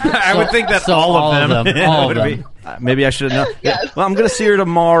 I would think that all of them. All of would them. be- Maybe I should know. Yes. Well, I'm going to see her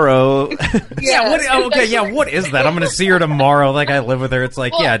tomorrow. What is that? I'm going to see her tomorrow. Like, I live with her. It's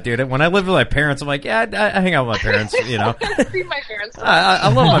like, Well- yeah, dude. When I live with my parents, I'm like, yeah, I hang out with my parents. See my parents. I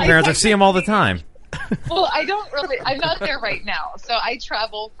love my parents. I see them all the time. Well, I'm not there right now. So I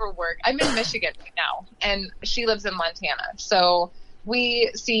travel for work. I'm in Michigan right now, and she lives in Montana. So we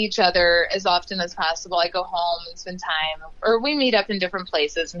see each other as often as possible. I go home and spend time, or we meet up in different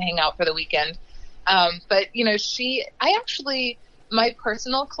places and hang out for the weekend. But, my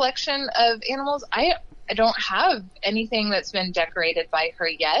personal collection of animals, I don't have anything that's been decorated by her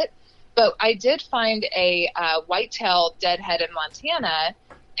yet. But I did find a whitetail dead head in Montana,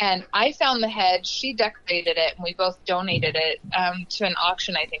 and I found the head. She decorated it, and we both donated it to an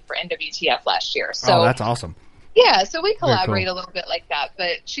auction, I think, for NWTF last year. So that's awesome. yeah, so we collaborate cool. a little bit like that.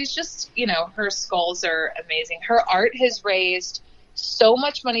 But she's just, her skulls are amazing. Her art has raised so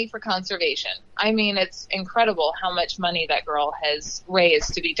much money for conservation. I mean, it's incredible how much money that girl has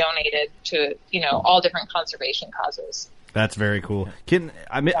raised to be donated to, all different conservation causes. That's very cool.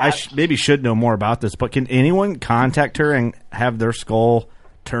 I maybe should know more about this, but can anyone contact her and have their skull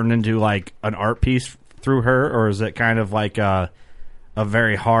turned into like an art piece through her, or is it kind of like a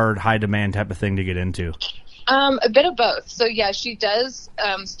very hard, high demand type of thing to get into? A bit of both. So yeah, she does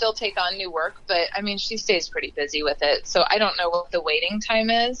still take on new work, but I mean, she stays pretty busy with it. So I don't know what the waiting time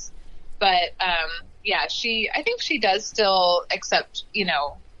is, but I think she does still accept,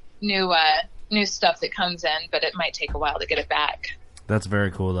 new stuff that comes in, but it might take a while to get it back. That's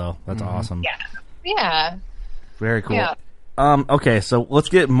very cool, though. That's awesome. Yeah. Very cool. Yeah. Okay, so let's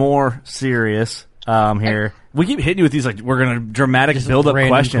get more serious here. We keep hitting you with these, like, we're going to dramatic build-up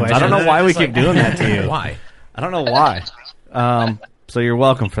random questions. I don't know why we keep doing that to you. Why? I don't know why. So you're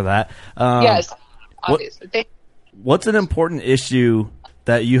welcome for that. Yes, obviously. What's an important issue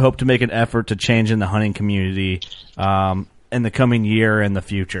that you hope to make an effort to change in the hunting community in the coming year and the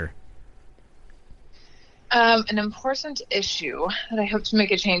future? An important issue that I hope to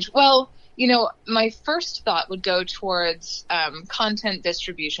make a change. Well, my first thought would go towards content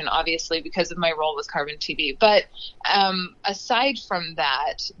distribution, obviously, because of my role with Carbon TV. But aside from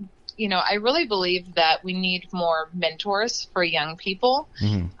that, I really believe that we need more mentors for young people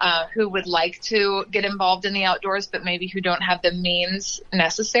who would like to get involved in the outdoors, but maybe who don't have the means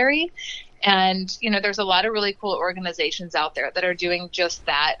necessary. And, there's a lot of really cool organizations out there that are doing just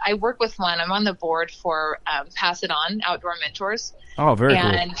that. I work with one. I'm on the board for Pass It On Outdoor Mentors. Oh, very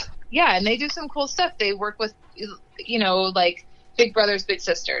cool. Yeah, and they do some cool stuff. They work with, like Big Brothers, Big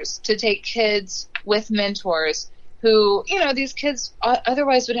Sisters to take kids with mentors who, these kids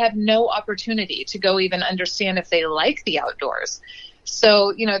otherwise would have no opportunity to go even understand if they like the outdoors.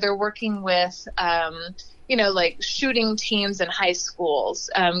 So, they're working with, like shooting teams in high schools,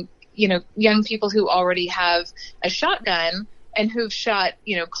 young people who already have a shotgun and who've shot,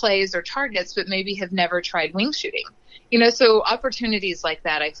 clays or targets, but maybe have never tried wing shooting. So opportunities like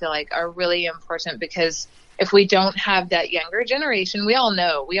that, I feel like, are really important, because if we don't have that younger generation, we all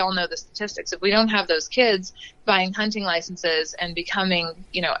know the statistics. If we don't have those kids buying hunting licenses and becoming,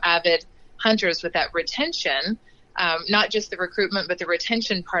 avid hunters with that retention, not just the recruitment, but the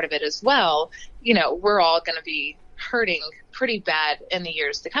retention part of it as well, we're all going to be hurting pretty bad in the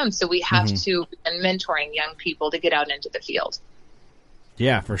years to come. So we have to begin mentoring young people to get out into the field.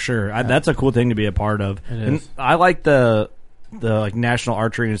 Yeah, for sure. That's a cool thing to be a part of. And I like the like National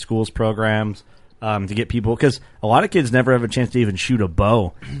Archery in Schools programs to get people, because a lot of kids never have a chance to even shoot a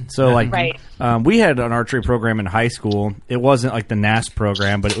bow. So we had an archery program in high school. It wasn't like the NASP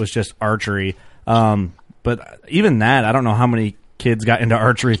program, but it was just archery. But even that, I don't know how many kids got into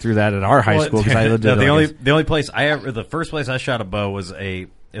archery through that at our high school, because I lived in the only place the first place I shot a bow was a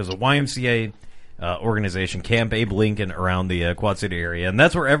YMCA organization, Camp Abe Lincoln, around the Quad City area, and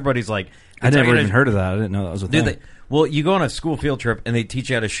that's where everybody's like. I never even heard of that. I didn't know that was a thing. Well, you go on a school field trip and they teach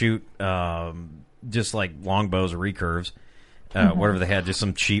you how to shoot just like longbows or recurves, whatever they had, just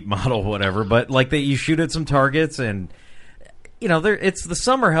some cheap model, whatever. But like you shoot at some targets, and it's the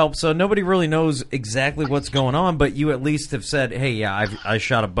summer help, so nobody really knows exactly what's going on. But you at least have said, "Hey, yeah, I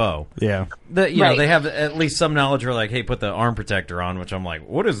shot a bow." Yeah, know they have at least some knowledge. Or like, "Hey, put the arm protector on," which I'm like,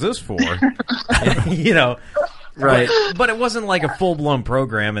 "What is this for?" Right. But it wasn't like a full blown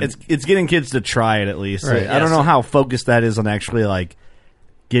program. And it's getting kids to try it at least. Right. I don't know how focused that is on actually like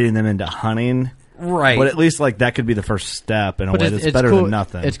getting them into hunting. Right. But at least like that could be the first step in a way that's better cool. than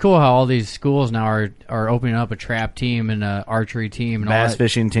nothing. It's cool how all these schools now are opening up a trap team and an archery team and bass all that.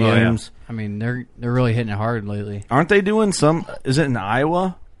 Fishing teams. I mean, they're really hitting it hard lately. Aren't they doing some? Is it in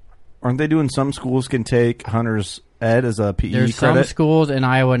Iowa? Aren't they doing some schools can take hunter's ed as a PE There's credit? some schools in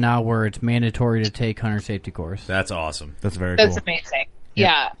Iowa now where it's mandatory to take hunter safety course. That's awesome. That's very cool. That's amazing.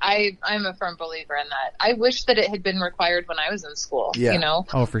 Yeah, I'm a firm believer in that. I wish that it had been required when I was in school. Yeah.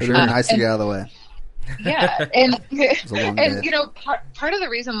 Oh, for sure. It'd be nice to get out of the way. Yeah, and day. part of the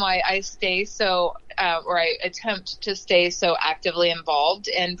reason why I stay so, or I attempt to stay so actively involved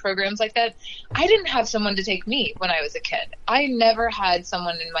in programs like that, I didn't have someone to take me when I was a kid. I never had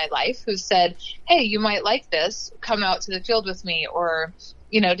someone in my life who said, "Hey, you might like this. Come out to the field with me," or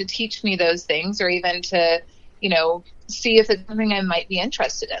to teach me those things, or even to see if it's something I might be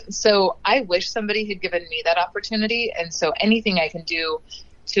interested in. So I wish somebody had given me that opportunity, and so anything I can do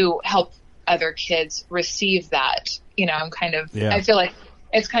to help other kids receive that, I'm kind of, I feel like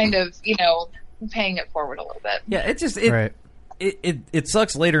it's kind of, paying it forward a little bit. Yeah, it just, Right. it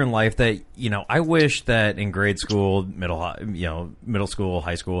sucks later in life that, I wish that in grade school, middle school,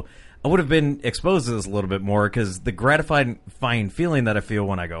 high school, I would have been exposed to this a little bit more, because the gratifying feeling that I feel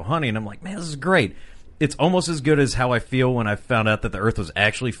when I go hunting, I'm like, man, this is great. It's almost as good as how I feel when I found out that the Earth was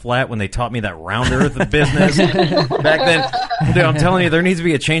actually flat, when they taught me that round Earth business back then. Dude, I'm telling you, there needs to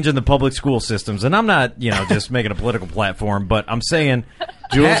be a change in the public school systems. And I'm not, just making a political platform, but I'm saying,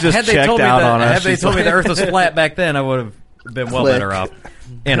 Jules just checked out on us. Had they told me the Earth was flat back then, I would have been well better off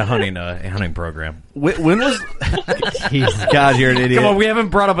in a hunting program. When was? God, you're an idiot. Come on, we haven't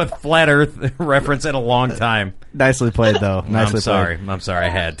brought up a flat Earth reference in a long time. Nicely played, thoh. I'm sorry. I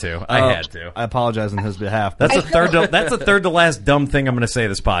had to. I apologize on his behalf. That's the third to last dumb thing I'm going to say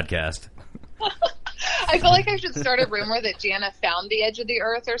this podcast. I feel like I should start a rumor that Jana found the edge of the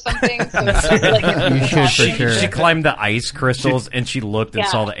Earth or something. So You should, for sure. She climbed the ice crystals and she looked and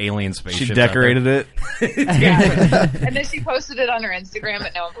saw the alien spaceship. She decorated it. And then she posted it on her Instagram,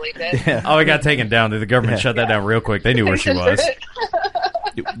 but no one believed it. Yeah. Oh, it got taken down. The government shut that down real quick. They knew where she was.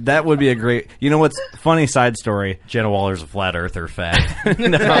 That would be a great. You know what's funny side story? Jenna Waller's a flat earther fact. No,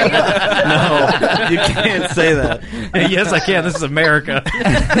 you can't say that. Yes, I can. This is America.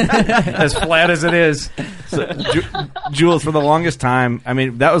 As flat as it is. So, Jules, for the longest time, I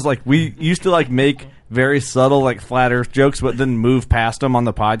mean, that was like we used to like make very subtle like flat Earth jokes, but then move past them on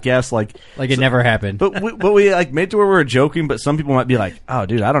the podcast, like it never happened. But we like made to where we were joking, but some people might be like, "Oh,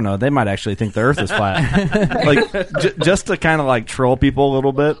 dude, I don't know. They might actually think the Earth is flat," like just to kind of like troll people a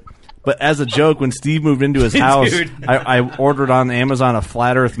little bit. But as a joke, when Steve moved into his house, I ordered on Amazon a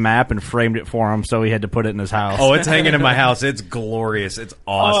flat Earth map and framed it for him, so he had to put it in his house. Oh, it's hanging in my house. It's glorious. It's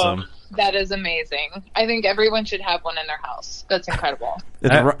awesome. That is amazing. I think everyone should have one in their house. That's incredible.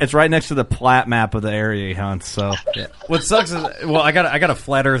 It's right next to the plat map of the area he hunts. So what sucks is, well, I got a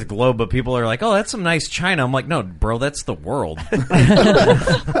flat Earth globe, but people are like, "Oh, that's some nice china." I'm like, "No, bro, that's the world."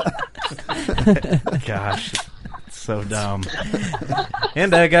 Gosh, so dumb.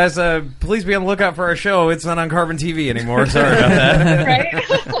 And guys, please be on the lookout for our show. It's not on Carbon TV anymore. Sorry about that. Right?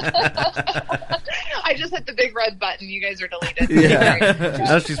 I just hit the big red button. You guys are deleted. Yeah.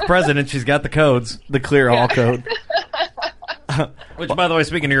 Now she's president. She's got the codes. The clear all code. Which, by the way,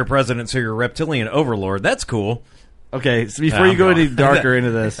 speaking of your president, so you're a reptilian overlord. That's cool. Okay, so before you go any darker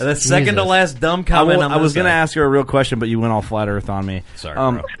into this, the second to last dumb comment. I was going to ask you a real question, but you went all flat Earth on me. Sorry,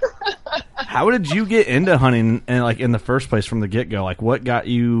 bro. How did you get into hunting and like in the first place from the get go? Like, what got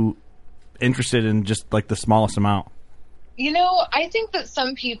you interested in just like the smallest amount? You know, I think that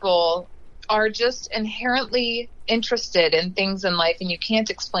some people are just inherently interested in things in life, and you can't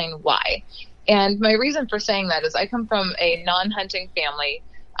explain why. And my reason for saying that is I come from a non-hunting family.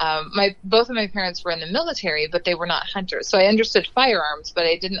 Both of my parents were in the military, but they were not hunters. So I understood firearms, but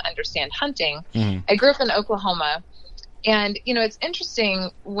I didn't understand hunting. Mm-hmm. I grew up in Oklahoma, and you know, it's interesting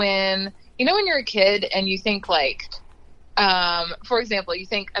when you're a kid and you think like, for example, you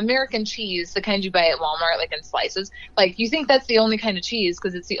think American cheese, the kind you buy at Walmart, like in slices, like you think that's the only kind of cheese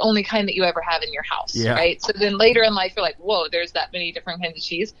because it's the only kind that you ever have in your house, right? So then later in life, you're like, whoa, there's that many different kinds of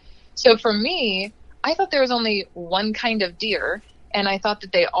cheese. So for me, I thought there was only one kind of deer, and I thought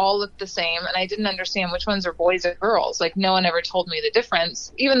that they all looked the same, and I didn't understand which ones are boys or girls. Like, no one ever told me the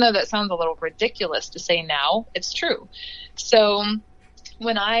difference, even though that sounds a little ridiculous to say now. It's true. So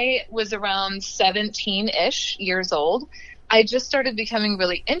when I was around 17-ish years old, I just started becoming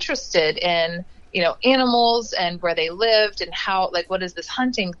really interested in, animals and where they lived and how, like, what is this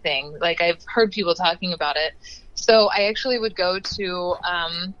hunting thing? Like, I've heard people talking about it. So I actually would go to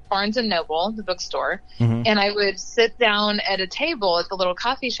Barnes & Noble, the bookstore, and I would sit down at a table at the little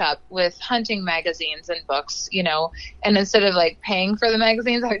coffee shop with hunting magazines and books, and instead of, like, paying for the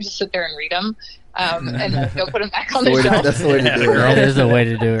magazines, I would just sit there and read them and go put them back on the shelf. That's the way to do it. That is the way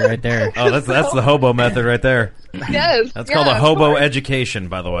to do it right there. Oh, that's the hobo method right there. Yes. That's called a hobo education,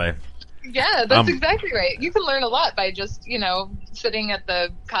 by the way. Yeah, that's exactly right. You can learn a lot by just, sitting at the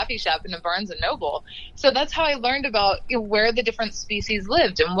coffee shop in a Barnes & Noble. So that's how I learned about where the different species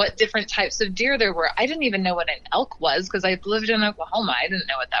lived and what different types of deer there were. I didn't even know what an elk was because I lived in Oklahoma. I didn't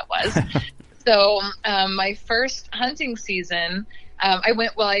know what that was. So my first hunting season,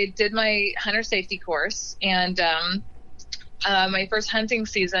 I did my hunter safety course. And my first hunting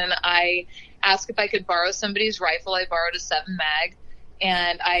season, I asked if I could borrow somebody's rifle. I borrowed a 7 mag.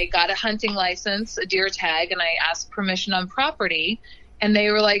 And I got a hunting license, a deer tag, and I asked permission on property. And they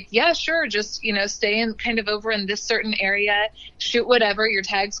were like, yeah, sure, just, stay in kind of over in this certain area, shoot whatever, your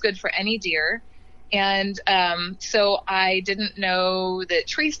tag's good for any deer. And so I didn't know that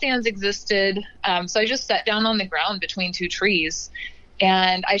tree stands existed. So I just sat down on the ground between 2 trees.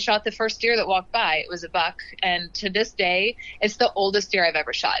 And I shot the first deer that walked by. It was a buck. And to this day, it's the oldest deer I've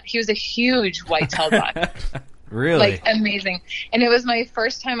ever shot. He was a huge white-tailed buck. Really? Like, amazing. And it was my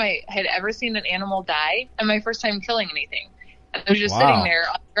first time I had ever seen an animal die and my first time killing anything. I was just sitting there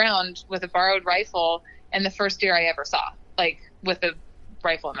on the ground with a borrowed rifle and the first deer I ever saw, like, with a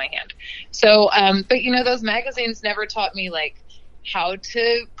rifle in my hand. So, but, those magazines never taught me, like, how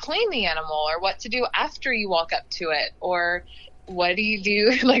to clean the animal or what to do after you walk up to it or what do you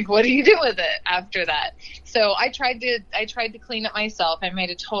do? Like, what do you do with it after that? So I tried to clean it myself. I made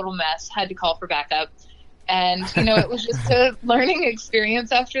a total mess, had to call for backup. And, it was just a learning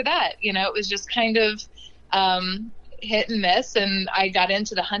experience after that. It was just kind of hit and miss. And I got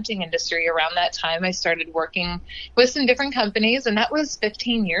into the hunting industry around that time. I started working with some different companies, and that was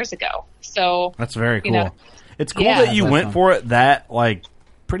 15 years ago. So that's very cool. It's cool that you went for it that, like,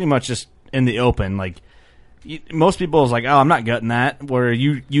 pretty much just in the open. Like, most people is like, oh, I'm not gutting that. Where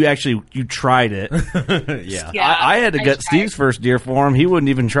you tried it. Yeah. I had to gut Steve's first deer for him. He wouldn't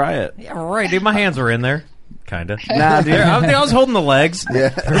even try it. Yeah, right, dude. My hands were in there. Kind of. Nah, dude. I was holding the legs.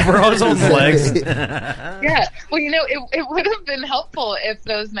 Yeah. I was holding the legs. Yeah. Well, it would have been helpful if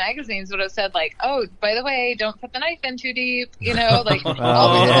those magazines would have said, like, oh, by the way, don't put the knife in too deep. Like, we've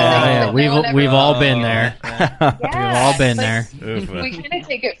all been there. We've all been there. We kind of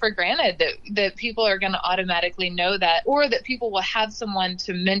take it for granted that people are going to automatically know that, or that people will have someone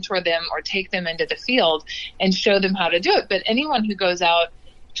to mentor them or take them into the field and show them how to do it. But anyone who goes out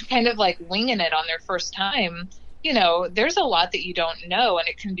kind of like winging it on their first time, there's a lot that you don't know, and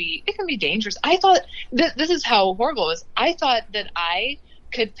it can be dangerous. I thought this is how horrible it was. I thought that I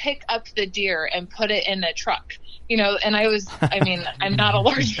could pick up the deer and put it in a truck. And I'm not a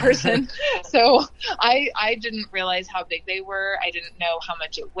large person, so I didn't realize how big they were. I didn't know how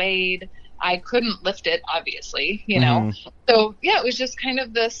much it weighed. I couldn't lift it, obviously, So yeah, it was just kind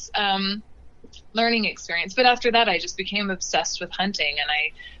of this learning experience. But after that, I just became obsessed with hunting, and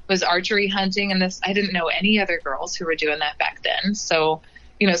I was archery hunting, and I didn't know any other girls who were doing that back then. So,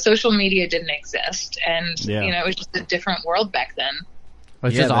 social media didn't exist, and it was just a different world back then.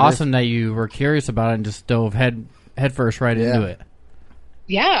 It's just awesome that you were curious about it and just dove head first right into it.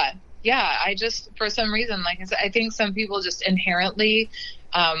 Yeah. I just, for some reason, like I said, I think some people just inherently,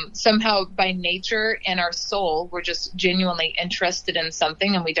 somehow by nature and our soul, we're just genuinely interested in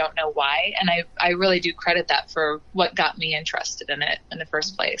something and we don't know why. And I really do credit that for what got me interested in it in the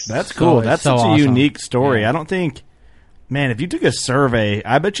first place. That's cool. That's so such awesome. a unique story. Yeah. I don't think, man, if you took a survey,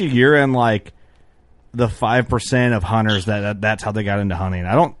 I bet you're in like the 5% of hunters that's how they got into hunting.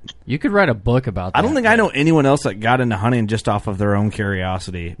 You could write a book about that. I don't think I know anyone else that got into hunting just off of their own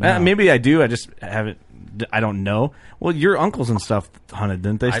curiosity. No. Maybe I do. I just haven't. I don't know. Well, your uncles and stuff hunted,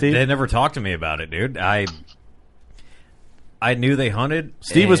 didn't they, Steve? They never talked to me about it, dude. I knew they hunted.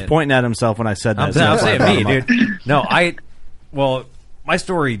 Steve was pointing at himself when I said that. I'm saying me, dude. No, my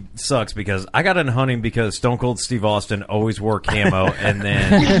story sucks because I got into hunting because Stone Cold Steve Austin always wore camo, and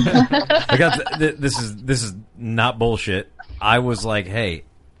then I got this is not bullshit. I was like, hey,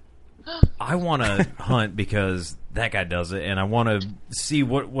 I want to hunt because that guy does it, and I want to see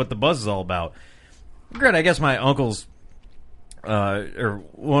what the buzz is all about. Great, I guess my uncles, or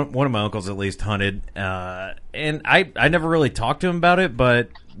one of my uncles at least, hunted, and I never really talked to him about it. But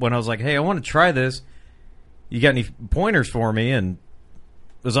when I was like, hey, I want to try this, you got any pointers for me? And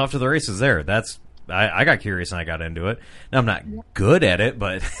was off to the races there. I got curious and I got into it. Now, I'm not good at it,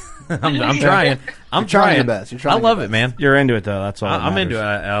 but I'm trying. I'm trying your best. I love it, man. You're into it, though. That's all that I'm matters. into it.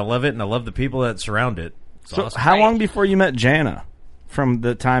 I love it, and I love the people that surround it. It's so awesome. how long before you met Jana from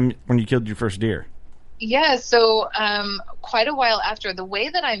the time when you killed your first deer? Yeah, so quite a while after. The way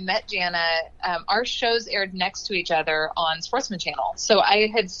that I met Jana, our shows aired next to each other on Sportsman Channel. So I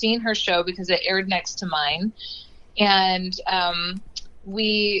had seen her show because it aired next to mine. And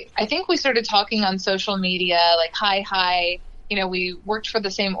I think we started talking on social media, like, hi. We worked for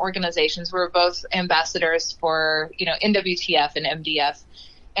the same organizations. We were both ambassadors for, NWTF and MDF.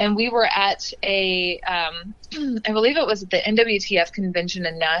 And we were at I believe it was at the NWTF convention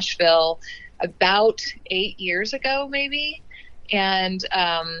in Nashville about 8 years ago, maybe. And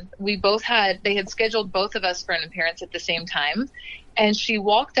they had scheduled both of us for an appearance at the same time. And she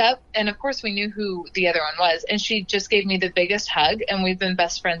walked up, and of course we knew who the other one was, and she just gave me the biggest hug, and we've been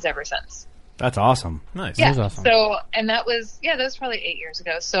best friends ever since. That's awesome. Nice. Yeah. That was awesome. So, and that was probably 8 years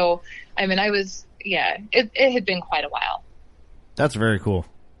ago. So, it had been quite a while. That's very cool.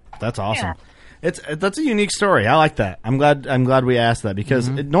 That's awesome. Yeah. That's a unique story. I like that. I'm glad we asked that because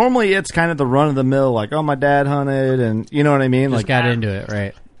normally it's kind of the run of the mill, like, oh, my dad hunted, and you know what I mean. Just got into it,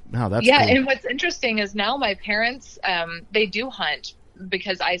 right? No, that's cool. And what's interesting is now my parents, they do hunt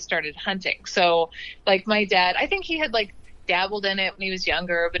because I started hunting. So, like, my dad, I think he had like dabbled in it when he was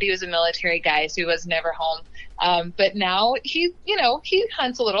younger, but he was a military guy, so he was never home. But now he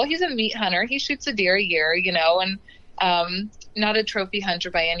hunts a little. He's a meat hunter. He shoots a deer a year, and not a trophy hunter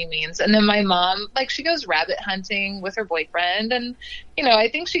by any means. And then my mom, like, she goes rabbit hunting with her boyfriend, and I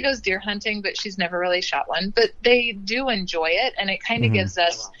think she goes deer hunting, but she's never really shot one. But they do enjoy it, and it kind of gives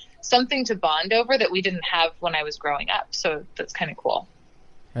us something to bond over that we didn't have when I was growing up. So that's kind of cool.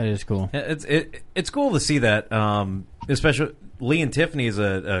 That is cool. It's cool to see that. Especially Lee and Tiffany is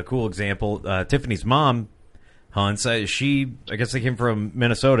a cool example. Tiffany's mom hunts. I guess they came from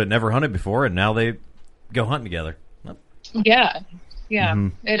Minnesota, never hunted before, and now they go hunting together. Yeah.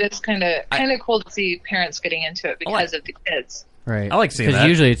 It is kind of cool to see parents getting into it because of the kids. Right. I like seeing that. Because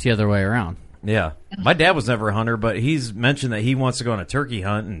usually it's the other way around. Yeah. My dad was never a hunter, but he's mentioned that he wants to go on a turkey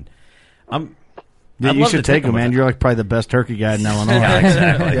hunt, and you should take him, man. You're like probably the best turkey guy in Illinois. Yeah,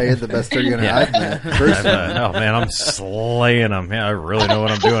 exactly. Yeah, you're the best turkey hunter I've met. Oh, man, I'm slaying them. Yeah, I really know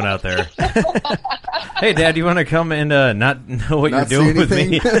what I'm doing out there. Hey, Dad, you want to come and not know what you're doing with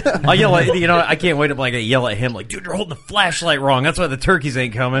me? I'll yell at, I can't wait to yell at him, like, dude, you're holding the flashlight wrong. That's why the turkeys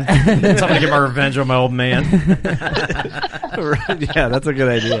ain't coming. So I'm going to get my revenge on my old man. Yeah, that's a good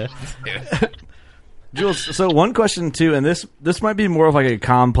idea. Jules, so one question too, and this might be more of like a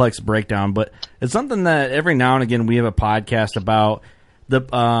complex breakdown, but it's something that every now and again we have a podcast about the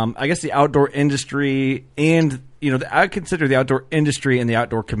I guess the outdoor industry, and I consider the outdoor industry and the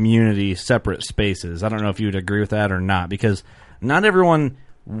outdoor community separate spaces. I don't know if you would agree with that or not, because not everyone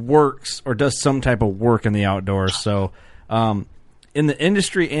works or does some type of work in the outdoors. So in the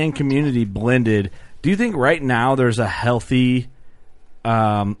industry and community blended, do you think right now there's a healthy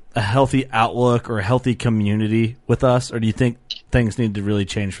outlook or a healthy community with us, or do you think things need to really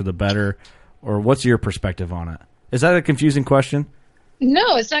change for the better, or what's your perspective on it? Is that a confusing question?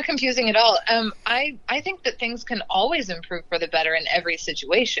 No, it's not confusing at all. I think that things can always improve for the better in every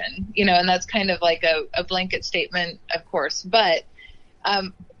situation, and that's kind of like a blanket statement, of course. But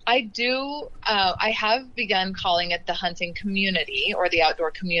I have begun calling it the hunting community or the outdoor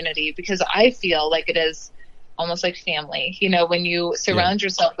community, because I feel like it is almost like family. When you surround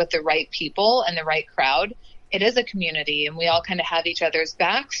yourself with the right people and the right crowd, it is a community, and we all kind of have each other's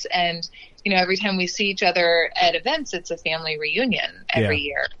backs. And, every time we see each other at events, it's a family reunion every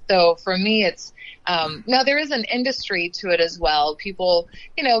year. So for me, it's, now there is an industry to it as well. People,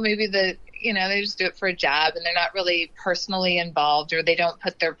 maybe they just do it for a job and they're not really personally involved, or they don't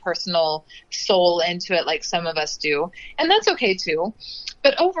put their personal soul into it like some of us do. And that's okay too.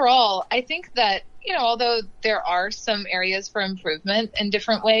 But overall, I think that, although there are some areas for improvement in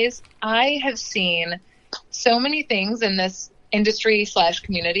different ways, I have seen so many things in this industry /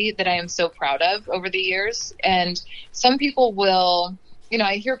 community that I am so proud of over the years. And some people will,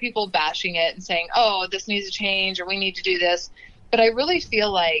 I hear people bashing it and saying, oh, this needs to change, or we need to do this. But I really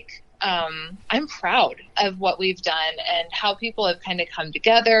feel like I'm proud of what we've done and how people have kind of come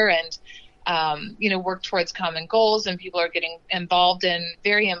together and, work towards common goals, and people are getting involved in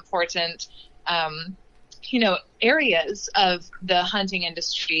very important, areas of the hunting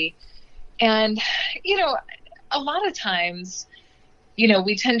industry. And, a lot of times,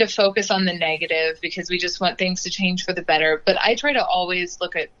 we tend to focus on the negative because we just want things to change for the better. But I try to always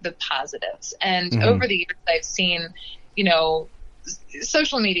look at the positives. And over the years, I've seen,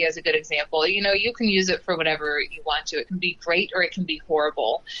 social media is a good example. You can use it for whatever you want to. It can be great or it can be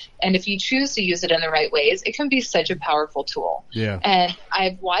horrible. And if you choose to use it in the right ways, it can be such a powerful tool. Yeah. And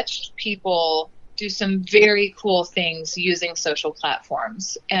I've watched people do some very cool things using social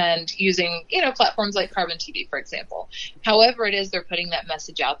platforms and using, platforms like Carbon TV, for example. However it is they're putting that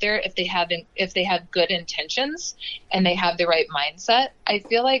message out there, if they have good intentions and they have the right mindset, I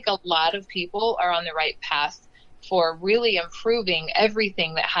feel like a lot of people are on the right path for really improving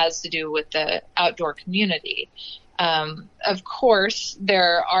everything that has to do with the outdoor community. Of course,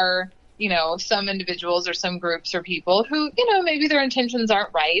 there are, some individuals or some groups or people who, maybe their intentions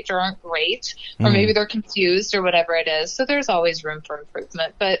aren't right or aren't great, or maybe they're confused or whatever it is. So there's always room for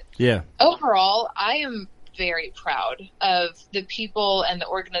improvement. But overall, I am very proud of the people and the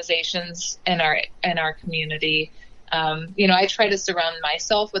organizations in our community. I try to surround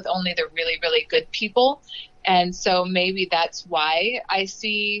myself with only the really, really good people. And so maybe that's why I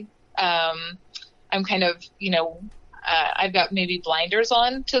see, I'm kind of, I've got maybe blinders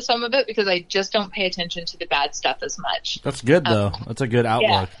on to some of it because I just don't pay attention to the bad stuff as much. That's good though. That's a good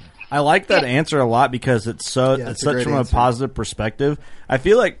outlook. Yeah. I like that answer a lot because it's such from a positive perspective. I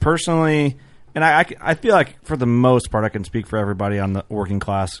feel like personally, and I feel like for the most part, I can speak for everybody on the Working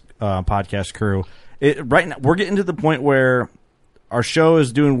Class podcast crew. Right now, we're getting to the point where our show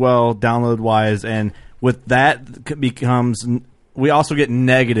is doing well download wise, and with that becomes we also get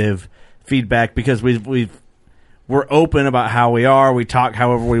negative feedback because we're open about how we are. We talk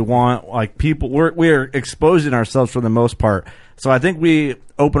however we want. Like people, we're exposing ourselves for the most part. So I think we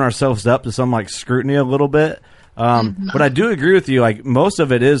open ourselves up to some like scrutiny a little bit. But I do agree with you. Like most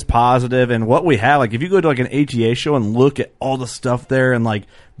of it is positive, and what we have, like if you go to like an ATA show and look at all the stuff there, and like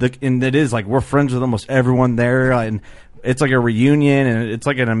and it is like we're friends with almost everyone there, and it's like a reunion, and it's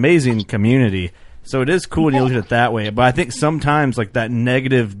like an amazing community. So it is cool when you look at it that way. But I think sometimes like that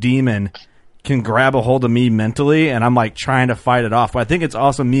negative demon can grab a hold of me mentally, and I'm like trying to fight it off. But I think it's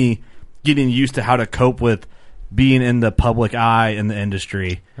also me getting used to how to cope with being in the public eye in the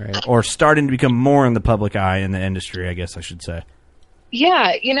industry, right, or starting to become more in the public eye in the industry, I guess I should say.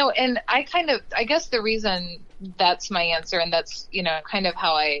 Yeah, and I guess the reason that's my answer, and that's, kind of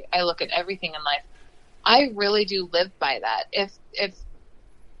how I look at everything in life, I really do live by that.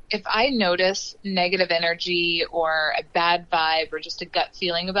 If I notice negative energy or a bad vibe or just a gut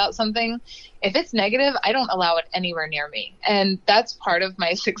feeling about something, if it's negative, I don't allow it anywhere near me. And that's part of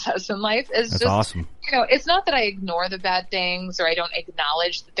my success in life. That's awesome. It's not that I ignore the bad things or I don't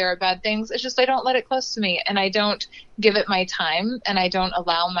acknowledge that there are bad things. It's just I don't let it close to me, and I don't give it my time, and I don't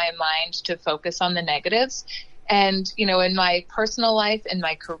allow my mind to focus on the negatives. And, in my personal life, in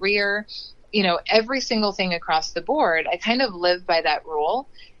my career, every single thing across the board, I kind of live by that rule.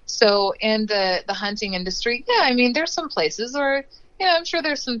 So in the hunting industry, there's some places where, I'm sure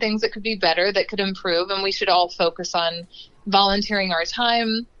there's some things that could be better, that could improve, and we should all focus on volunteering our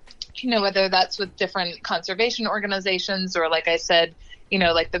time whether that's with different conservation organizations or, like I said,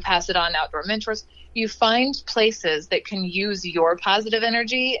 like the Pass It On Outdoor Mentors, you find places that can use your positive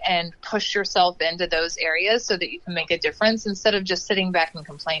energy and push yourself into those areas so that you can make a difference instead of just sitting back and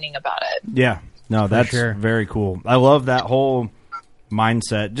complaining about it. Yeah. No, that's very cool. I love that whole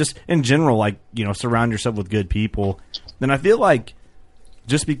mindset. Just in general, like, surround yourself with good people. Then I feel like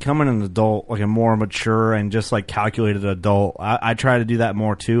just becoming an adult, like a more mature and just like calculated adult, I try to do that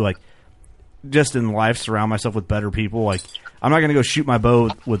more too. Like, just in life, surround myself with better people. Like, I'm not going to go shoot my bow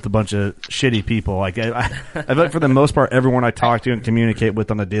with a bunch of shitty people. Like, I feel like for the most part, everyone I talk to and communicate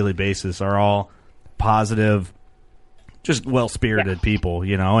with on a daily basis are all positive, just well-spirited people,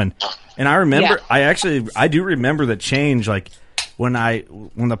 And I remember, I do remember the change, like, when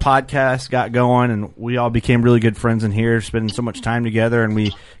the podcast got going and we all became really good friends in here, spending so much time together, and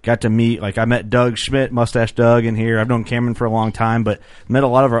we got to meet, like, I met Doug Schmidt, Mustache Doug, in here. I've known Cameron for a long time, but met a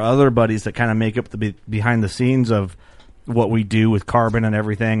lot of our other buddies that kind of make up the behind the scenes of what we do with Carbon and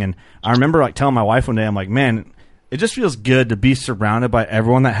everything. And I remember, like, telling my wife one day, I'm like, man, it just feels good to be surrounded by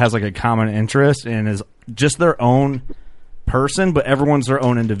everyone that has, like, a common interest and is just their own person, but everyone's their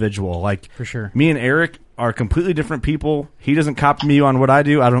own individual. Like, for sure, me and Eric are completely different people. He doesn't copy me on what I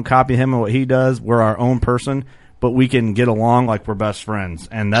do. I don't copy him on what he does. We're our own person, but we can get along like we're best friends.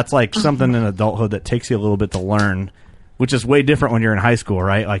 And that's like something in adulthood that takes you a little bit to learn, which is way different when you're in high school,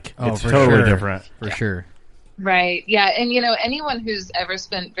 right? Like, it's totally different. For sure. Right. Yeah. And, anyone who's ever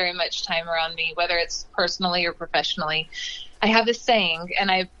spent very much time around me, whether it's personally or professionally, I have this saying,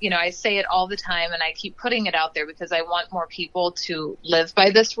 and I say it all the time, and I keep putting it out there because I want more people to live by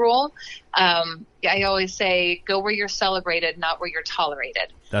this rule. I always say, go where you're celebrated, not where you're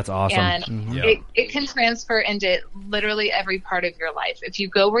tolerated. That's awesome. And it can transfer into literally every part of your life. If you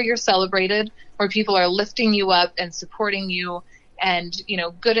go where you're celebrated, where people are lifting you up and supporting you and,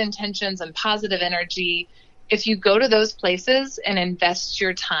 good intentions and positive energy, if you go to those places and invest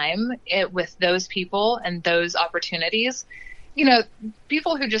your time with those people and those opportunities,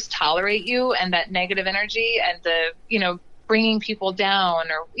 people who just tolerate you and that negative energy and the, bringing people down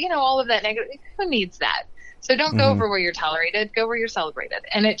or, all of that negative, who needs that? So don't go over where you're tolerated, go where you're celebrated.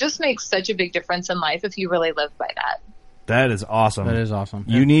 And it just makes such a big difference in life if you really live by that. That is awesome. That is awesome.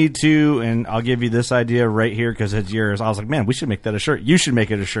 You need to, and I'll give you this idea right here because it's yours. I was like, man, we should make that a shirt. You should make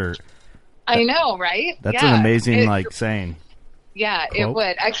it a shirt. I know, right? That's an amazing, saying. Yeah, Quote. It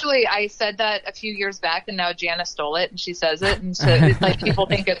would. Actually, I said that a few years back, and now Jana stole it, and she says it, and so it's like people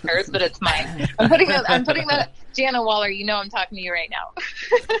think it's hers, but it's mine. I'm putting that. Jana Waller, I'm talking to you right now.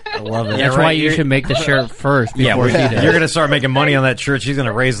 I love it. That's why you should make the shirt first before she does. You're going to start making money on that shirt. She's going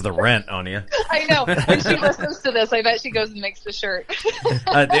to raise the rent on you. I know. When she listens to this, I bet she goes and makes the shirt.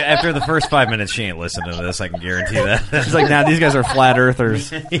 After the first 5 minutes, she ain't listening to this. I can guarantee that. She's like, nah, these guys are flat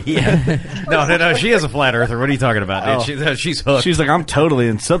earthers. Yeah. No. She is a flat earther. What are you talking about, dude? She's hooked. She's like, I'm totally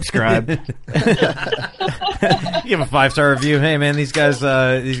unsubscribed. Give a 5-star review. Hey, man, these guys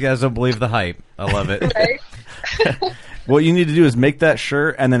don't believe the hype. I love it. Right? What you need to do is make that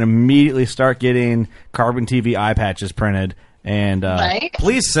shirt and then immediately start getting Carbon TV eye patches printed. And right?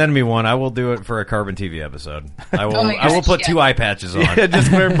 Please send me one. I will do it for a Carbon TV episode. I will put 2 eye patches on. Yeah,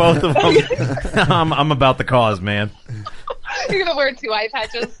 just wear both of them. I'm about the cause, man. You're gonna wear 2 eye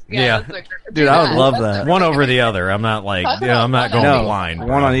patches? Yeah. Dude, I would love that. One over the other. I'm not like, I'm not going blind.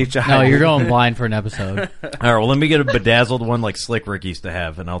 One on each eye. No, you're going blind for an episode. All right, well, let me get a bedazzled one like Slick Rick used to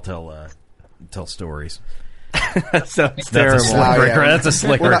have, and I'll tell stories. That sounds terrible. That's a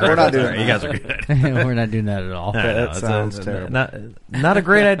Slick Rick. We're not doing that. You guys are good. We're not doing that at all. That sounds terrible. Not a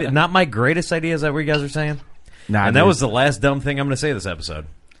great idea. Not my greatest idea. Is that what you guys are saying? Nah, and that was the last dumb thing I'm going to say this episode.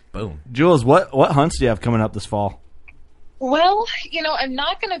 Boom. Jules, what hunts do you have coming up this fall? Well, I'm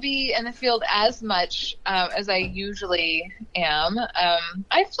not going to be in the field as much as I usually am.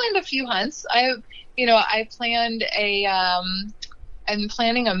 I've planned a few hunts. I'm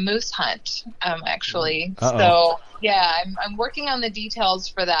planning a moose hunt, actually. Uh-oh. So, yeah, I'm working on the details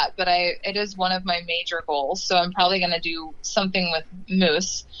for that, but it is one of my major goals. So I'm probably going to do something with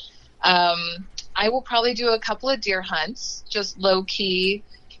moose. I will probably do a couple of deer hunts, just low key.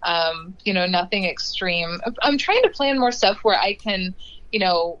 Nothing extreme. I'm trying to plan more stuff where I can,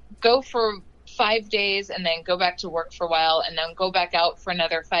 go for 5 days and then go back to work for a while and then go back out for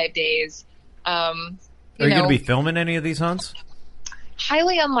another 5 days. Are you going to be filming any of these hunts?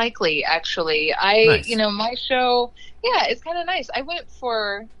 Highly unlikely, actually. Nice. My show, it's kind of nice. I went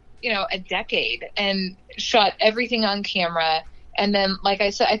for, a decade and shot everything on camera. And then, like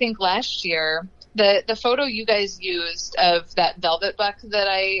I said, I think last year, the photo you guys used of that velvet buck that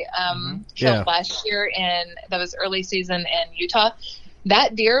I killed last year, and that was early season in Utah,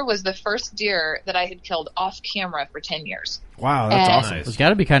 That deer was the first deer that I had killed off camera for 10 years. Wow, that's And- awesome. It's got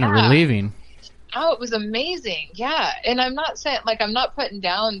to be kind of relieving. Oh, it was amazing. Yeah. And I'm not saying, like, I'm not putting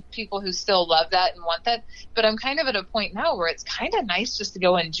down people who still love that and want that, but I'm kind of at a point now where it's kind of nice just to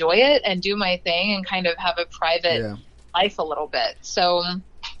go enjoy it and do my thing and kind of have a private life a little bit. So,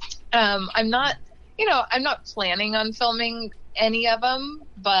 I'm not planning on filming any of them,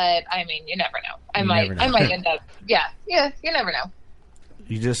 but I mean, you never know. I might end up, you never know.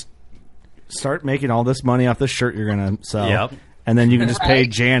 You just start making all this money off this shirt you're going to sell. Yep. And then you can just pay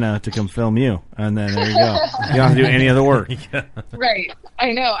Jana to come film you. And then there you go. You don't have to do any other work. Right.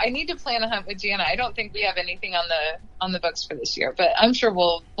 I know. I need to plan a hunt with Jana. I don't think we have anything on the books for this year, but I'm sure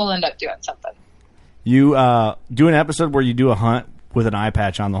we'll end up doing something. You do an episode where you do a hunt with an eye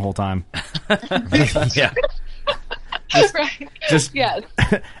patch on the whole time. Yeah. Just yes.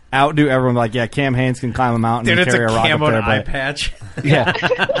 outdo everyone. Like, yeah, Cam Haynes can climb a mountain Dude, and it's carry a a rock camo up there. eye But, patch. yeah,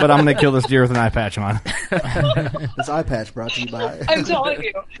 but I'm going to kill this deer with an eye patch on. This eye patch brought to you by. I'm telling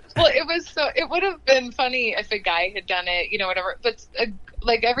you. Well, it would have been funny if a guy had done it, whatever. But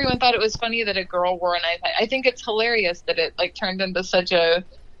like everyone thought it was funny that a girl wore an eye patch. I think it's hilarious that it like turned into such a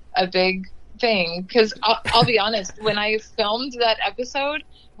big thing. Because I'll be honest, when I filmed that episode,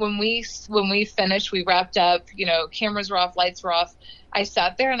 when we finished, we wrapped up. Cameras were off, lights were off. I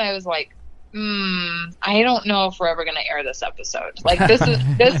sat there and I was like, I don't know if we're ever going to air this episode. Like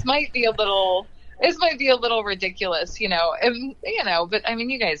this might be a little ridiculous, but I mean,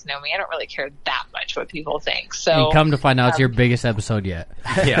 you guys know me. I don't really care that much what people think. So And come to find out, it's your biggest episode yet.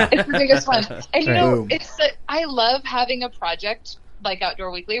 Yeah. it's the biggest one. And Right. I love having a project like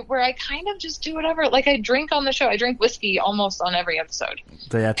Outdoor Weekly where I kind of just do whatever. Like I drink on the show. I drink whiskey almost on every episode.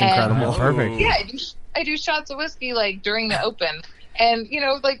 That's And- incredible. Perfect. Yeah, I do shots of whiskey like during the open. And,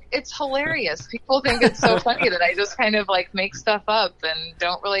 like, it's hilarious. People think it's so funny that I just kind of, like, make stuff up and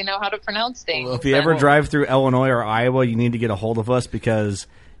don't really know how to pronounce things. Well, if you ever drive through Illinois or Iowa, you need to get a hold of us because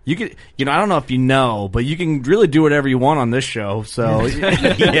you could, I don't know if you know, but you can really do whatever you want on this show. So,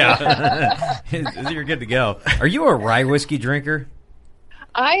 Yeah. You're good to go. Are you a rye whiskey drinker?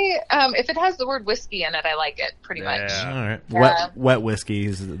 If it has the word whiskey in it, I like it pretty much. All right. wet whiskey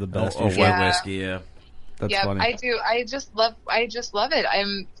is the best. Oh, usually. wet whiskey, yeah. That's Yeah, funny. I do. I just love it.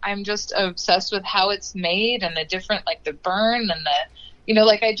 I'm just obsessed with how it's made and the different, like the burn and the,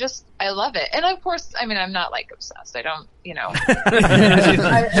 I love it. And of course, I mean, I'm not like obsessed. I don't, She's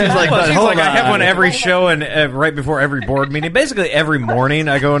like, I have one every show and right before every board meeting. Basically, every morning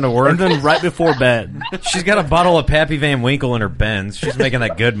I go into work. And then right before bed. She's got a bottle of Pappy Van Winkle in her Benz. She's making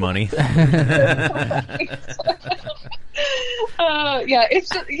that good money. Yeah, it's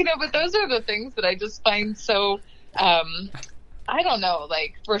just, but those are the things that I just find so, I don't know,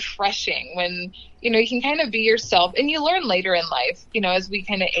 like refreshing when, you can kind of be yourself and you learn later in life, as we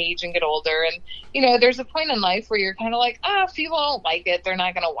kind of age and get older. And, there's a point in life where you're kind of like, if people don't like it, they're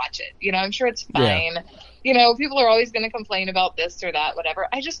not going to watch it. I'm sure it's fine. Yeah. People are always going to complain about this or that, whatever.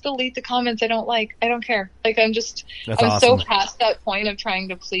 I just delete the comments I don't like. I don't care. Like, I'm awesome. so past that point of trying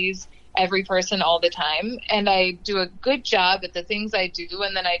to please every person all the time, and I do a good job at the things I do,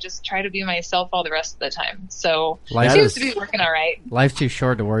 and then I just try to be myself all the rest of the time. So Life it seems is- to be working all right. Life's too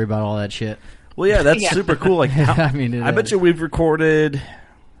short to worry about all that shit. Well, yeah, that's Yeah. super cool. Like, I mean, it I bet is. you we've recorded.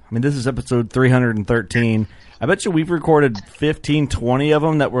 I mean, this is episode 313. I bet you we've recorded 15, 20 of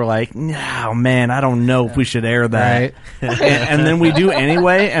them that were like, no, man, I don't know if we should air that. Right. and then we do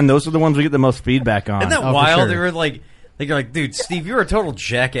anyway, and those are the ones we get the most feedback on. Isn't that Oh, for wild? sure. They were like, you're like, dude, Steve, you're a total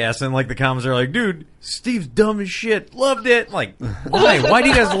jackass. And like the comments are like, dude, Steve's dumb as shit. Loved it. Like, why? Why do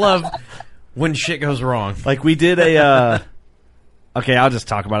you guys love when shit goes wrong? Like, we did a. Okay, I'll just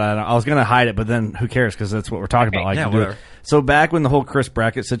talk about it. I was going to hide it, but then who cares? Because that's what we're talking about. Like, Yeah, to do it. whatever. So back when the whole Chris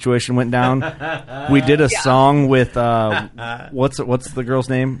Brackett situation went down, we did a song with what's the girl's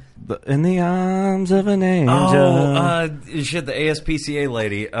name? In the Arms of an Angel. Shit, the ASPCA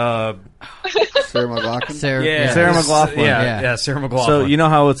lady. Sarah McLaughlin. Sarah McLaughlin. Yeah, Sarah McLaughlin. So you know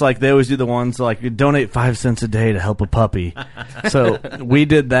how it's like they always do the ones like you donate 5 cents a day to help a puppy. So we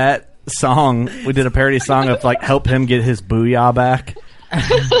did that song. We did a parody song of like help him get his booyah back.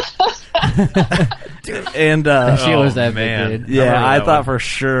 And She was that man. big, dude. yeah, I thought for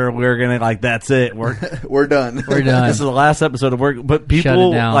sure we were gonna like that's it. We're done. We're done. This is the last episode of work, but Shut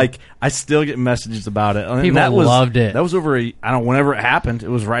people it down. like I still get messages about it. And People that was, loved it. That was over I don't know, whenever it happened. It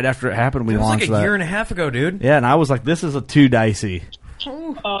was right after it happened. We it was launched like a that. year and a half ago, dude. Yeah, and I was like, this is too dicey.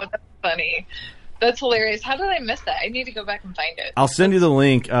 Oh, that's funny. That's hilarious. How did I miss that? I need to go back and find it. I'll send you the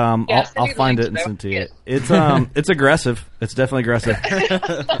link. send I'll me the find link it and so I send it to can you. see it. It's aggressive. It's definitely aggressive.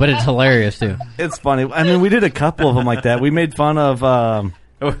 But it's hilarious too. It's funny. I mean, we did a couple of them like that. We made fun of.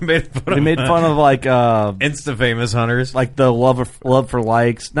 We made fun of like Insta famous hunters, like the love for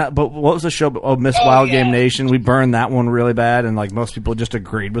likes. Not, but what was the show? Oh, Miss Wild yeah. Game Nation. We burned that one really bad, and like most people just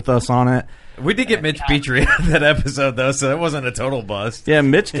agreed with us on it. We did get Mitch Petrie on that episode though, so it wasn't a total bust. Yeah,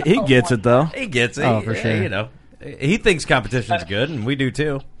 Mitch, he gets it though. He gets it. Oh, for sure. You know, he thinks competition's good, and we do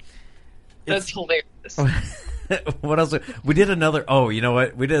too. That's hilarious. What else? We did another. Oh, you know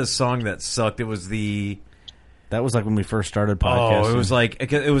what? We did a song that sucked. It was the. That was like when we first started podcasting. Oh,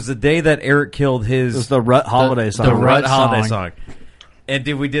 it was the day that Eric killed his. It was the Rut holiday song. The Rut Rut holiday song. song. And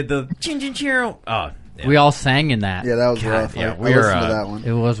we did the chin chin cheer. Oh, yeah. We all sang in that. Yeah, that was rough. yeah, I we listened are, to that one.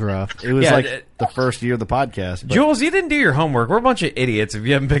 It was rough. It was Yeah, like the first year of the podcast. But Jules, you didn't do your homework. We're a bunch of idiots if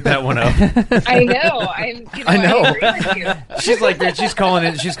you haven't picked that one up. I know. I agree with you. She's like, she's calling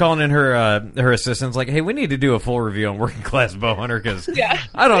in her assistants like, hey, we need to do a full review on Working Class Bowhunter because Yeah.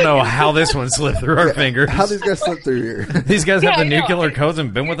 I don't know how this one slipped through our fingers. How these guys slip through here? These guys Yeah, have the I know. nuclear codes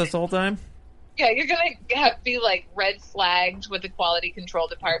and been with us the whole time. Yeah, you're gonna be like red flagged with the quality control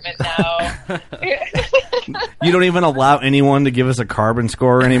department now. you don't even allow anyone to give us a carbon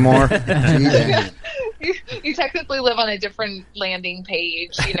score anymore. Gee, dang. you technically live on a different landing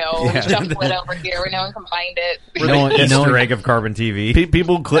page. You know, we shuffle it over here where no one can find it. We're No one- the no Easter one- egg of Carbon TV.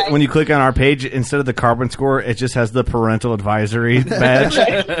 People click when you click on our page instead of the carbon score, it just has the parental advisory badge.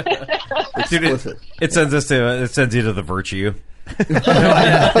 Dude, Explicit. it sends you to the Virtue.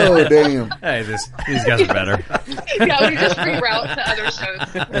 Oh, damn. Hey, these guys are better. Yeah, we just reroute to other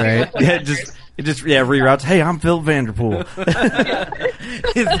shows. Right. Yeah, it just reroutes. Hey, I'm Phil Vanderpool.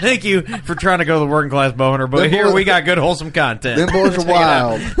 Thank you for trying to go to the Working Class Bowhunter, but Them here boys- we got good wholesome content. Them boys are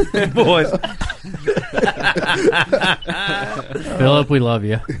wild. Boys. Philip, we love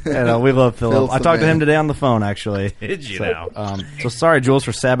you. We love Philip. Phil's I the talked to man. him today on the phone, actually. Did you So, now? so sorry, Jules,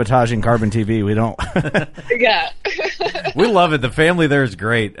 for sabotaging Carbon TV. We don't. Yeah. We love it. The family there is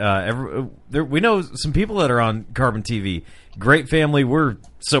great. We know some people that are on Carbon TV. Great family. We're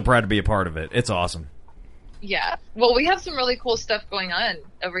so proud to be a part of it. It's awesome. Yeah. Well, we have some really cool stuff going on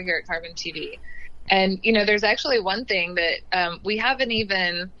over here at Carbon TV. And, you know, there's actually one thing that we haven't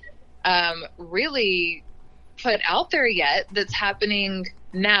even really put out there yet that's happening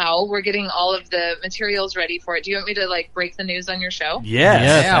now. We're getting all of the materials ready for it. Do you want me to, like, break the news on your show? Yes,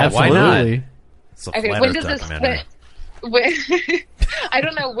 Yeah, why not? absolutely. It's a Okay, flat when Earth does this... documentary. When, I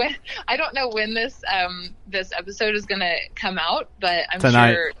don't know when this this episode is going to come out, but I'm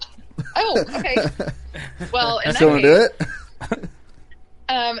Tonight. sure... Oh, okay. Well, in that Still want to case, do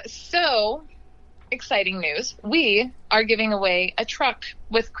it? So, exciting news. We are giving away a truck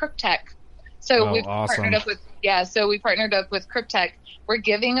with Cryptech. So Oh, we've awesome. partnered up with we partnered up with Cryptech. We're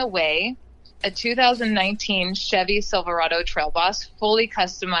giving away a 2019 Chevy Silverado Trail Boss, fully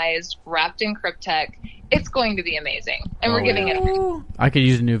customized, wrapped in Cryptech. It's going to be amazing. And we're giving it away. I could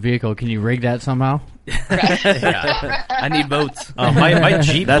use a new vehicle. Can you rig that somehow? I need boats. My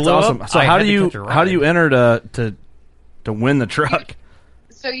Jeep That's blew awesome. up. So I how had do to you catch a ride. how do you enter to win the truck?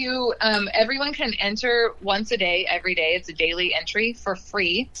 So you, everyone can enter once a day, every day. It's a daily entry for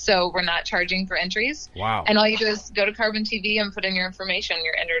free. So we're not charging for entries. Wow. And all you do is go to Carbon TV and put in your information.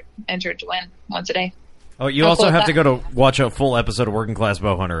 You're entered to win once a day. Oh, you How also cool is have to that? go to watch a full episode of Working Class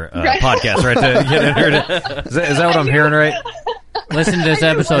Bowhunter Right. podcast, right? To get entered. Is that what I'm hearing, right? Listen to this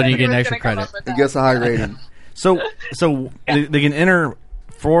episode and you get an extra credit. He gets a high rating. So they can enter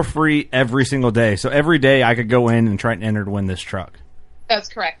for free every single day. So every day I could go in and try and enter to win this truck. That's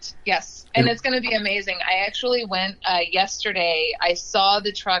correct. Yes. And it's going to be amazing. I actually went yesterday. I saw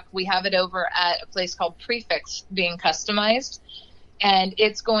the truck. We have it over at a place called Prefix being customized. And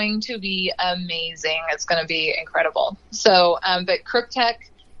it's going to be amazing. It's going to be incredible. So, but Cryptech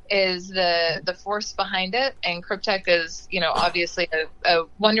is the force behind it. And Cryptech is, you know, obviously a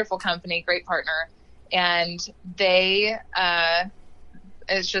wonderful company, great partner. And they,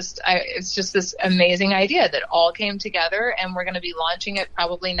 it's just this amazing idea that all came together, and we're going to be launching it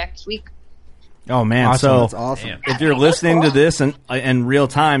probably next week. Oh man! Awesome. So That's awesome. Damn. if you're listening to this in real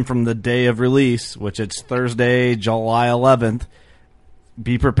time from the day of release, which it's Thursday, July 11th,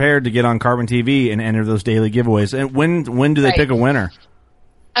 be prepared to get on Carbon TV and enter those daily giveaways. And when do they Right. pick a winner?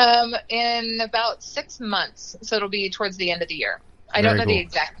 In about 6 months, so it'll be towards the end of the year. I don't Very know the cool.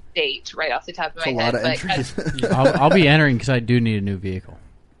 exact date right off the top of That's a my lot head, of but entries. I'll be entering because I do need a new vehicle.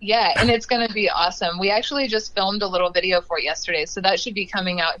 yeah, and it's going to be awesome. We actually just filmed a little video for it yesterday, so that should be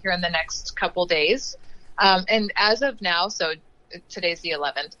coming out here in the next couple days. And as of now, so today's the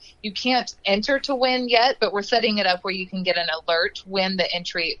 11th. You can't enter to win yet, but we're setting it up where you can get an alert when the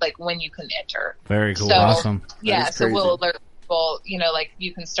entry, like when you can enter. Very cool. So, Awesome. Yeah, That is so we'll crazy. alert people, like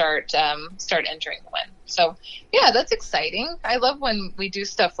you can start entering to win. So yeah, that's exciting. I love when we do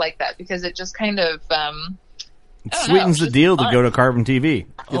stuff like that because it just kind of It sweetens the deal to go to Carbon TV.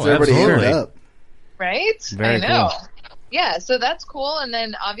 Gets everybody amped up. Right? Very I know. cool. Yeah, so that's cool. And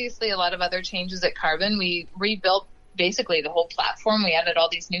then obviously a lot of other changes at Carbon. We rebuilt basically the whole platform. We added all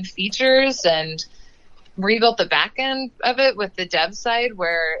these new features and rebuilt the back end of it with the dev side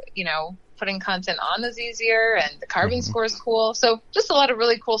where, putting content on is easier and the Carbon score is cool. So just a lot of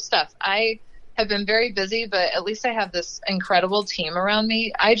really cool stuff. I have been very busy, but at least I have this incredible team around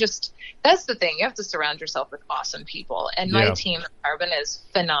me. That's the thing. You have to surround yourself with awesome people. And my team at Carbon is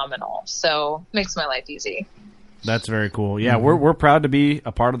phenomenal. So it makes my life easy. That's very cool. Yeah, we're proud to be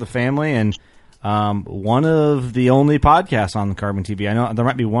a part of the family and one of the only podcasts on the Carbon TV. I know there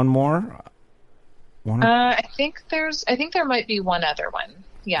might be one more. I think there might be one other one.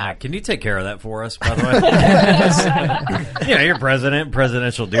 Yeah. Can you take care of that for us, by the way? You're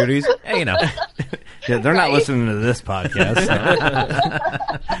presidential duties. Hey, Yeah, they're not listening to this podcast. So.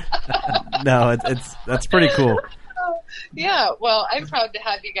 No, that's pretty cool. Yeah, well, I'm proud to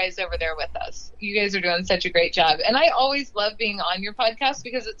have you guys over there with us. You guys are doing such a great job. And I always love being on your podcast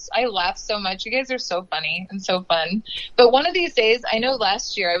because I laugh so much. You guys are so funny and so fun. But one of these days, I know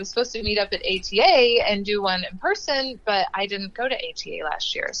last year I was supposed to meet up at ATA and do one in person, but I didn't go to ATA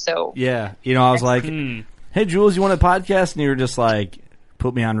last year. So yeah, I was like, hey, Jules, you want a podcast? And you were just like,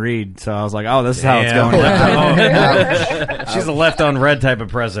 put me on read. So I was like, oh, this is how it's going down. She's a left on red type of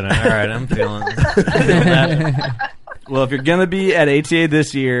president. All right, I'm feeling that. Well, if you're going to be at ATA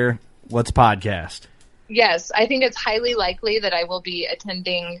this year, let's podcast. Yes, I think it's highly likely that I will be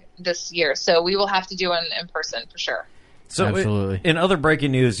attending this year. So we will have to do one in person for sure. So Absolutely. In other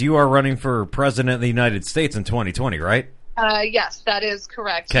breaking news, you are running for president of the United States in 2020, right? Yes, that is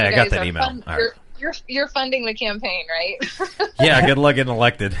correct. Okay, You I got guys that are email. All right. You're funding the campaign, right? Yeah, good luck getting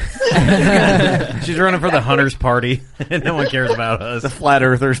elected. She's running for the Hunters Party, and no one cares about us. The Flat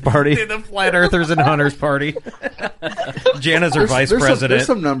Earthers Party. The Flat Earthers and Hunters Party. Jana's our vice president. There's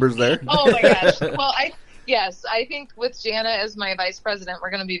some numbers there. Oh my gosh. Well, I think with Jana as my vice president,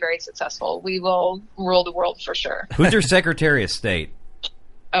 we're going to be very successful. We will rule the world for sure. Who's your Secretary of State?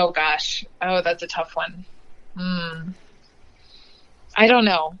 Oh gosh. Oh, that's a tough one. I don't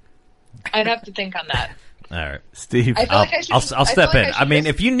know. I'd have to think on that. All right, Steve. I feel like I should. I'll step in. I mean,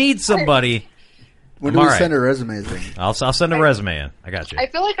 if you need somebody, When do we send our resumes in? I'll send a resume in. I got you. I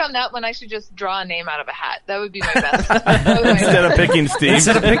feel like on that one, I should just draw a name out of a hat. That would be my best. Instead of picking Steve.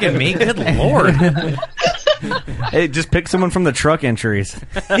 Instead of picking me, good lord. Hey, just pick someone from the truck entries.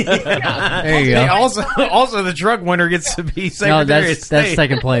 There you Hey, go. also, the truck winner gets to be No, Secretary of State. that's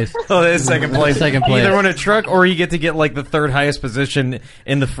second place. Oh, that's second place. Second You place. either win a truck or you get to get like the third highest position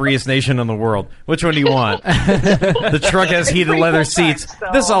in the freest nation in the world. Which one do you want? The truck has heated leather seats. so-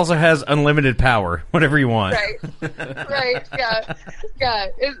 This also has unlimited power. Whatever you want. Right. Yeah.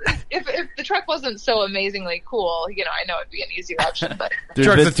 If the truck wasn't so amazingly cool, I know it'd be an easier option. But Dude,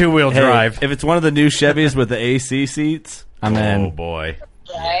 Truck's if a it's- two-wheel hey, drive. If it's one of the new Chevys with the AC seats, I'm in. Oh boy.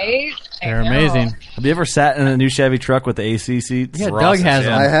 right, They're amazing. Have you ever sat in a new Chevy truck with the AC seats? Yeah, Ross Doug has is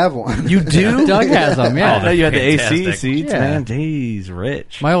in. I them. have one. You do? Doug has them, I yeah. didn't know you had the AC Fantastic. seats, Yeah. man. He's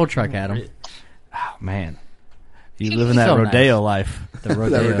rich. My old truck had them. Oh, man. You live in that So rodeo nice. life. The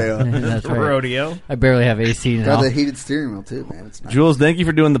rodeo. rodeo. That's right. Rodeo. I barely have AC now. Got the heated steering wheel too, man. It's nice. Jules, thank you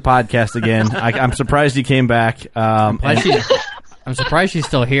for doing the podcast again. I'm surprised you came back. I'm surprised she's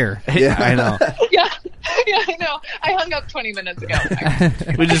still here. Yeah, I know. yeah, I know. I hung up 20 minutes ago.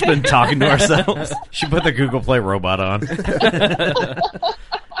 We've just been talking to ourselves. She put the Google Play robot on.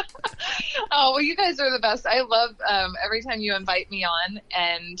 Oh, well, you guys are the best. I love every time you invite me on,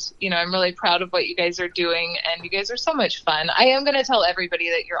 and I'm really proud of what you guys are doing, and you guys are so much fun. I am going to tell everybody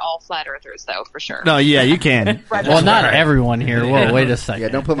that you're all flat earthers, though, for sure. No, yeah, you can. Well, not everyone here. Whoa, wait a second. Yeah,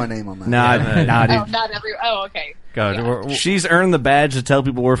 don't put my name on that. Nah, Oh, dude. not every. Oh, okay. God, She's earned the badge to tell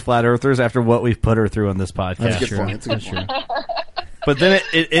people we're flat earthers after what we've put her through on this podcast. That's a good point. That's a good point. But then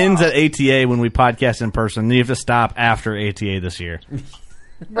it ends at ATA when we podcast in person. Then you have to stop after ATA this year.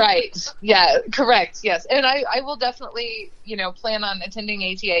 Right. Yeah. Correct. Yes. And I will definitely, plan on attending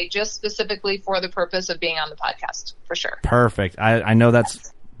ATA just specifically for the purpose of being on the podcast, for sure. Perfect. I know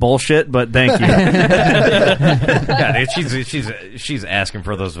that's bullshit, but thank you. God, she's asking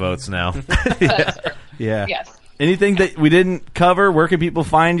for those votes now. Yeah. Yes. Anything that we didn't cover, where can people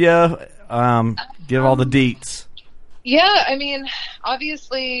find you? Give all the deets. Yeah, I mean,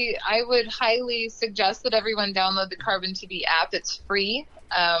 obviously, I would highly suggest that everyone download the Carbon TV app. It's free.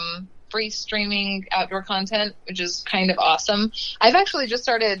 Free streaming outdoor content, which is kind of awesome. I've actually just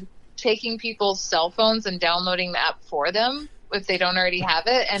started taking people's cell phones and downloading the app for them if they don't already have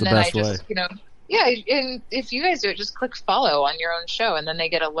it. And then I just, yeah, and if you guys do it, just click follow on your own show, and then they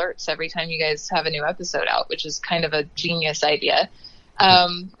get alerts every time you guys have a new episode out, which is kind of a genius idea.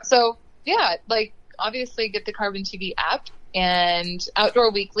 So, yeah, like, obviously get the Carbon TV app. And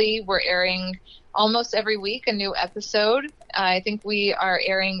Outdoor Weekly, we're airing almost every week a new episode. I think we are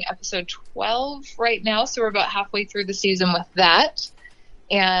airing episode 12 right now, so we're about halfway through the season with that.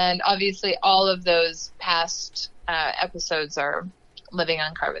 And obviously all of those past episodes are living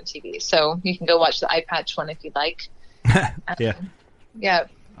on Carbon TV, so you can go watch the eye patch one if you'd like. Yeah.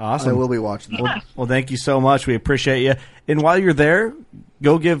 Awesome. I will be watching that. Well, thank you so much. We appreciate you. And while you're there,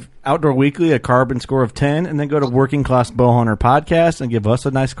 go give Outdoor Weekly a carbon score of 10, and then go to Working Class Bowhunter Podcast and give us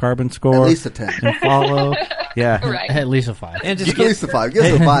a nice carbon score. At least a 10. And follow. Yeah. Right. At least a 5. And At least a 5. Give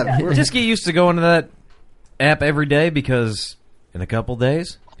us a 5. just get used to going to that app every day, because in a couple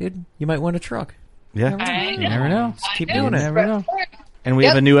days, dude, you might win a truck. Yeah. I You never know. Just keep I know. doing it. Never know. And we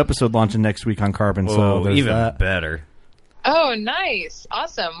have a new episode launching next week on carbon, so there's even that. better. Oh, nice.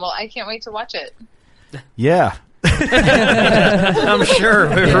 Awesome. Well, I can't wait to watch it. Yeah. I'm sure.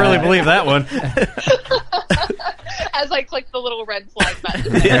 We really believe that one. As I click the little red flag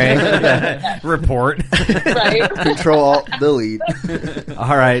button. Report. Right? Control Alt Delete.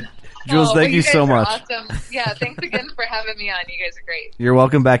 All right. Jules, Oh, thank well, you guys so are much. Awesome. Yeah, thanks again for having me on. You guys are great. You're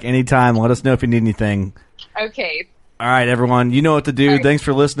welcome back anytime. Let us know if you need anything. Okay. All right, everyone. You know what to do. All right. Thanks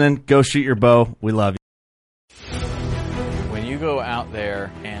for listening. Go shoot your bow. We love you. When you go out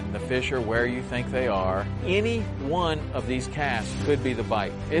there and the fish are where you think they are, any one of these casts could be the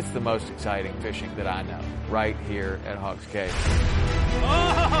bite. It's the most exciting fishing that I know, right here at Hawks Cave.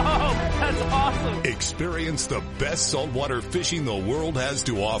 Experience the best saltwater fishing the world has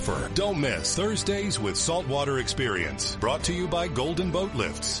to offer. Don't miss Thursdays with Saltwater Experience. Brought to you by Golden Boat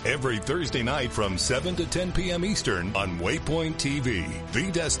Lifts. Every Thursday night from 7 to 10 p.m. Eastern on Waypoint TV.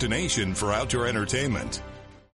 The destination for outdoor entertainment.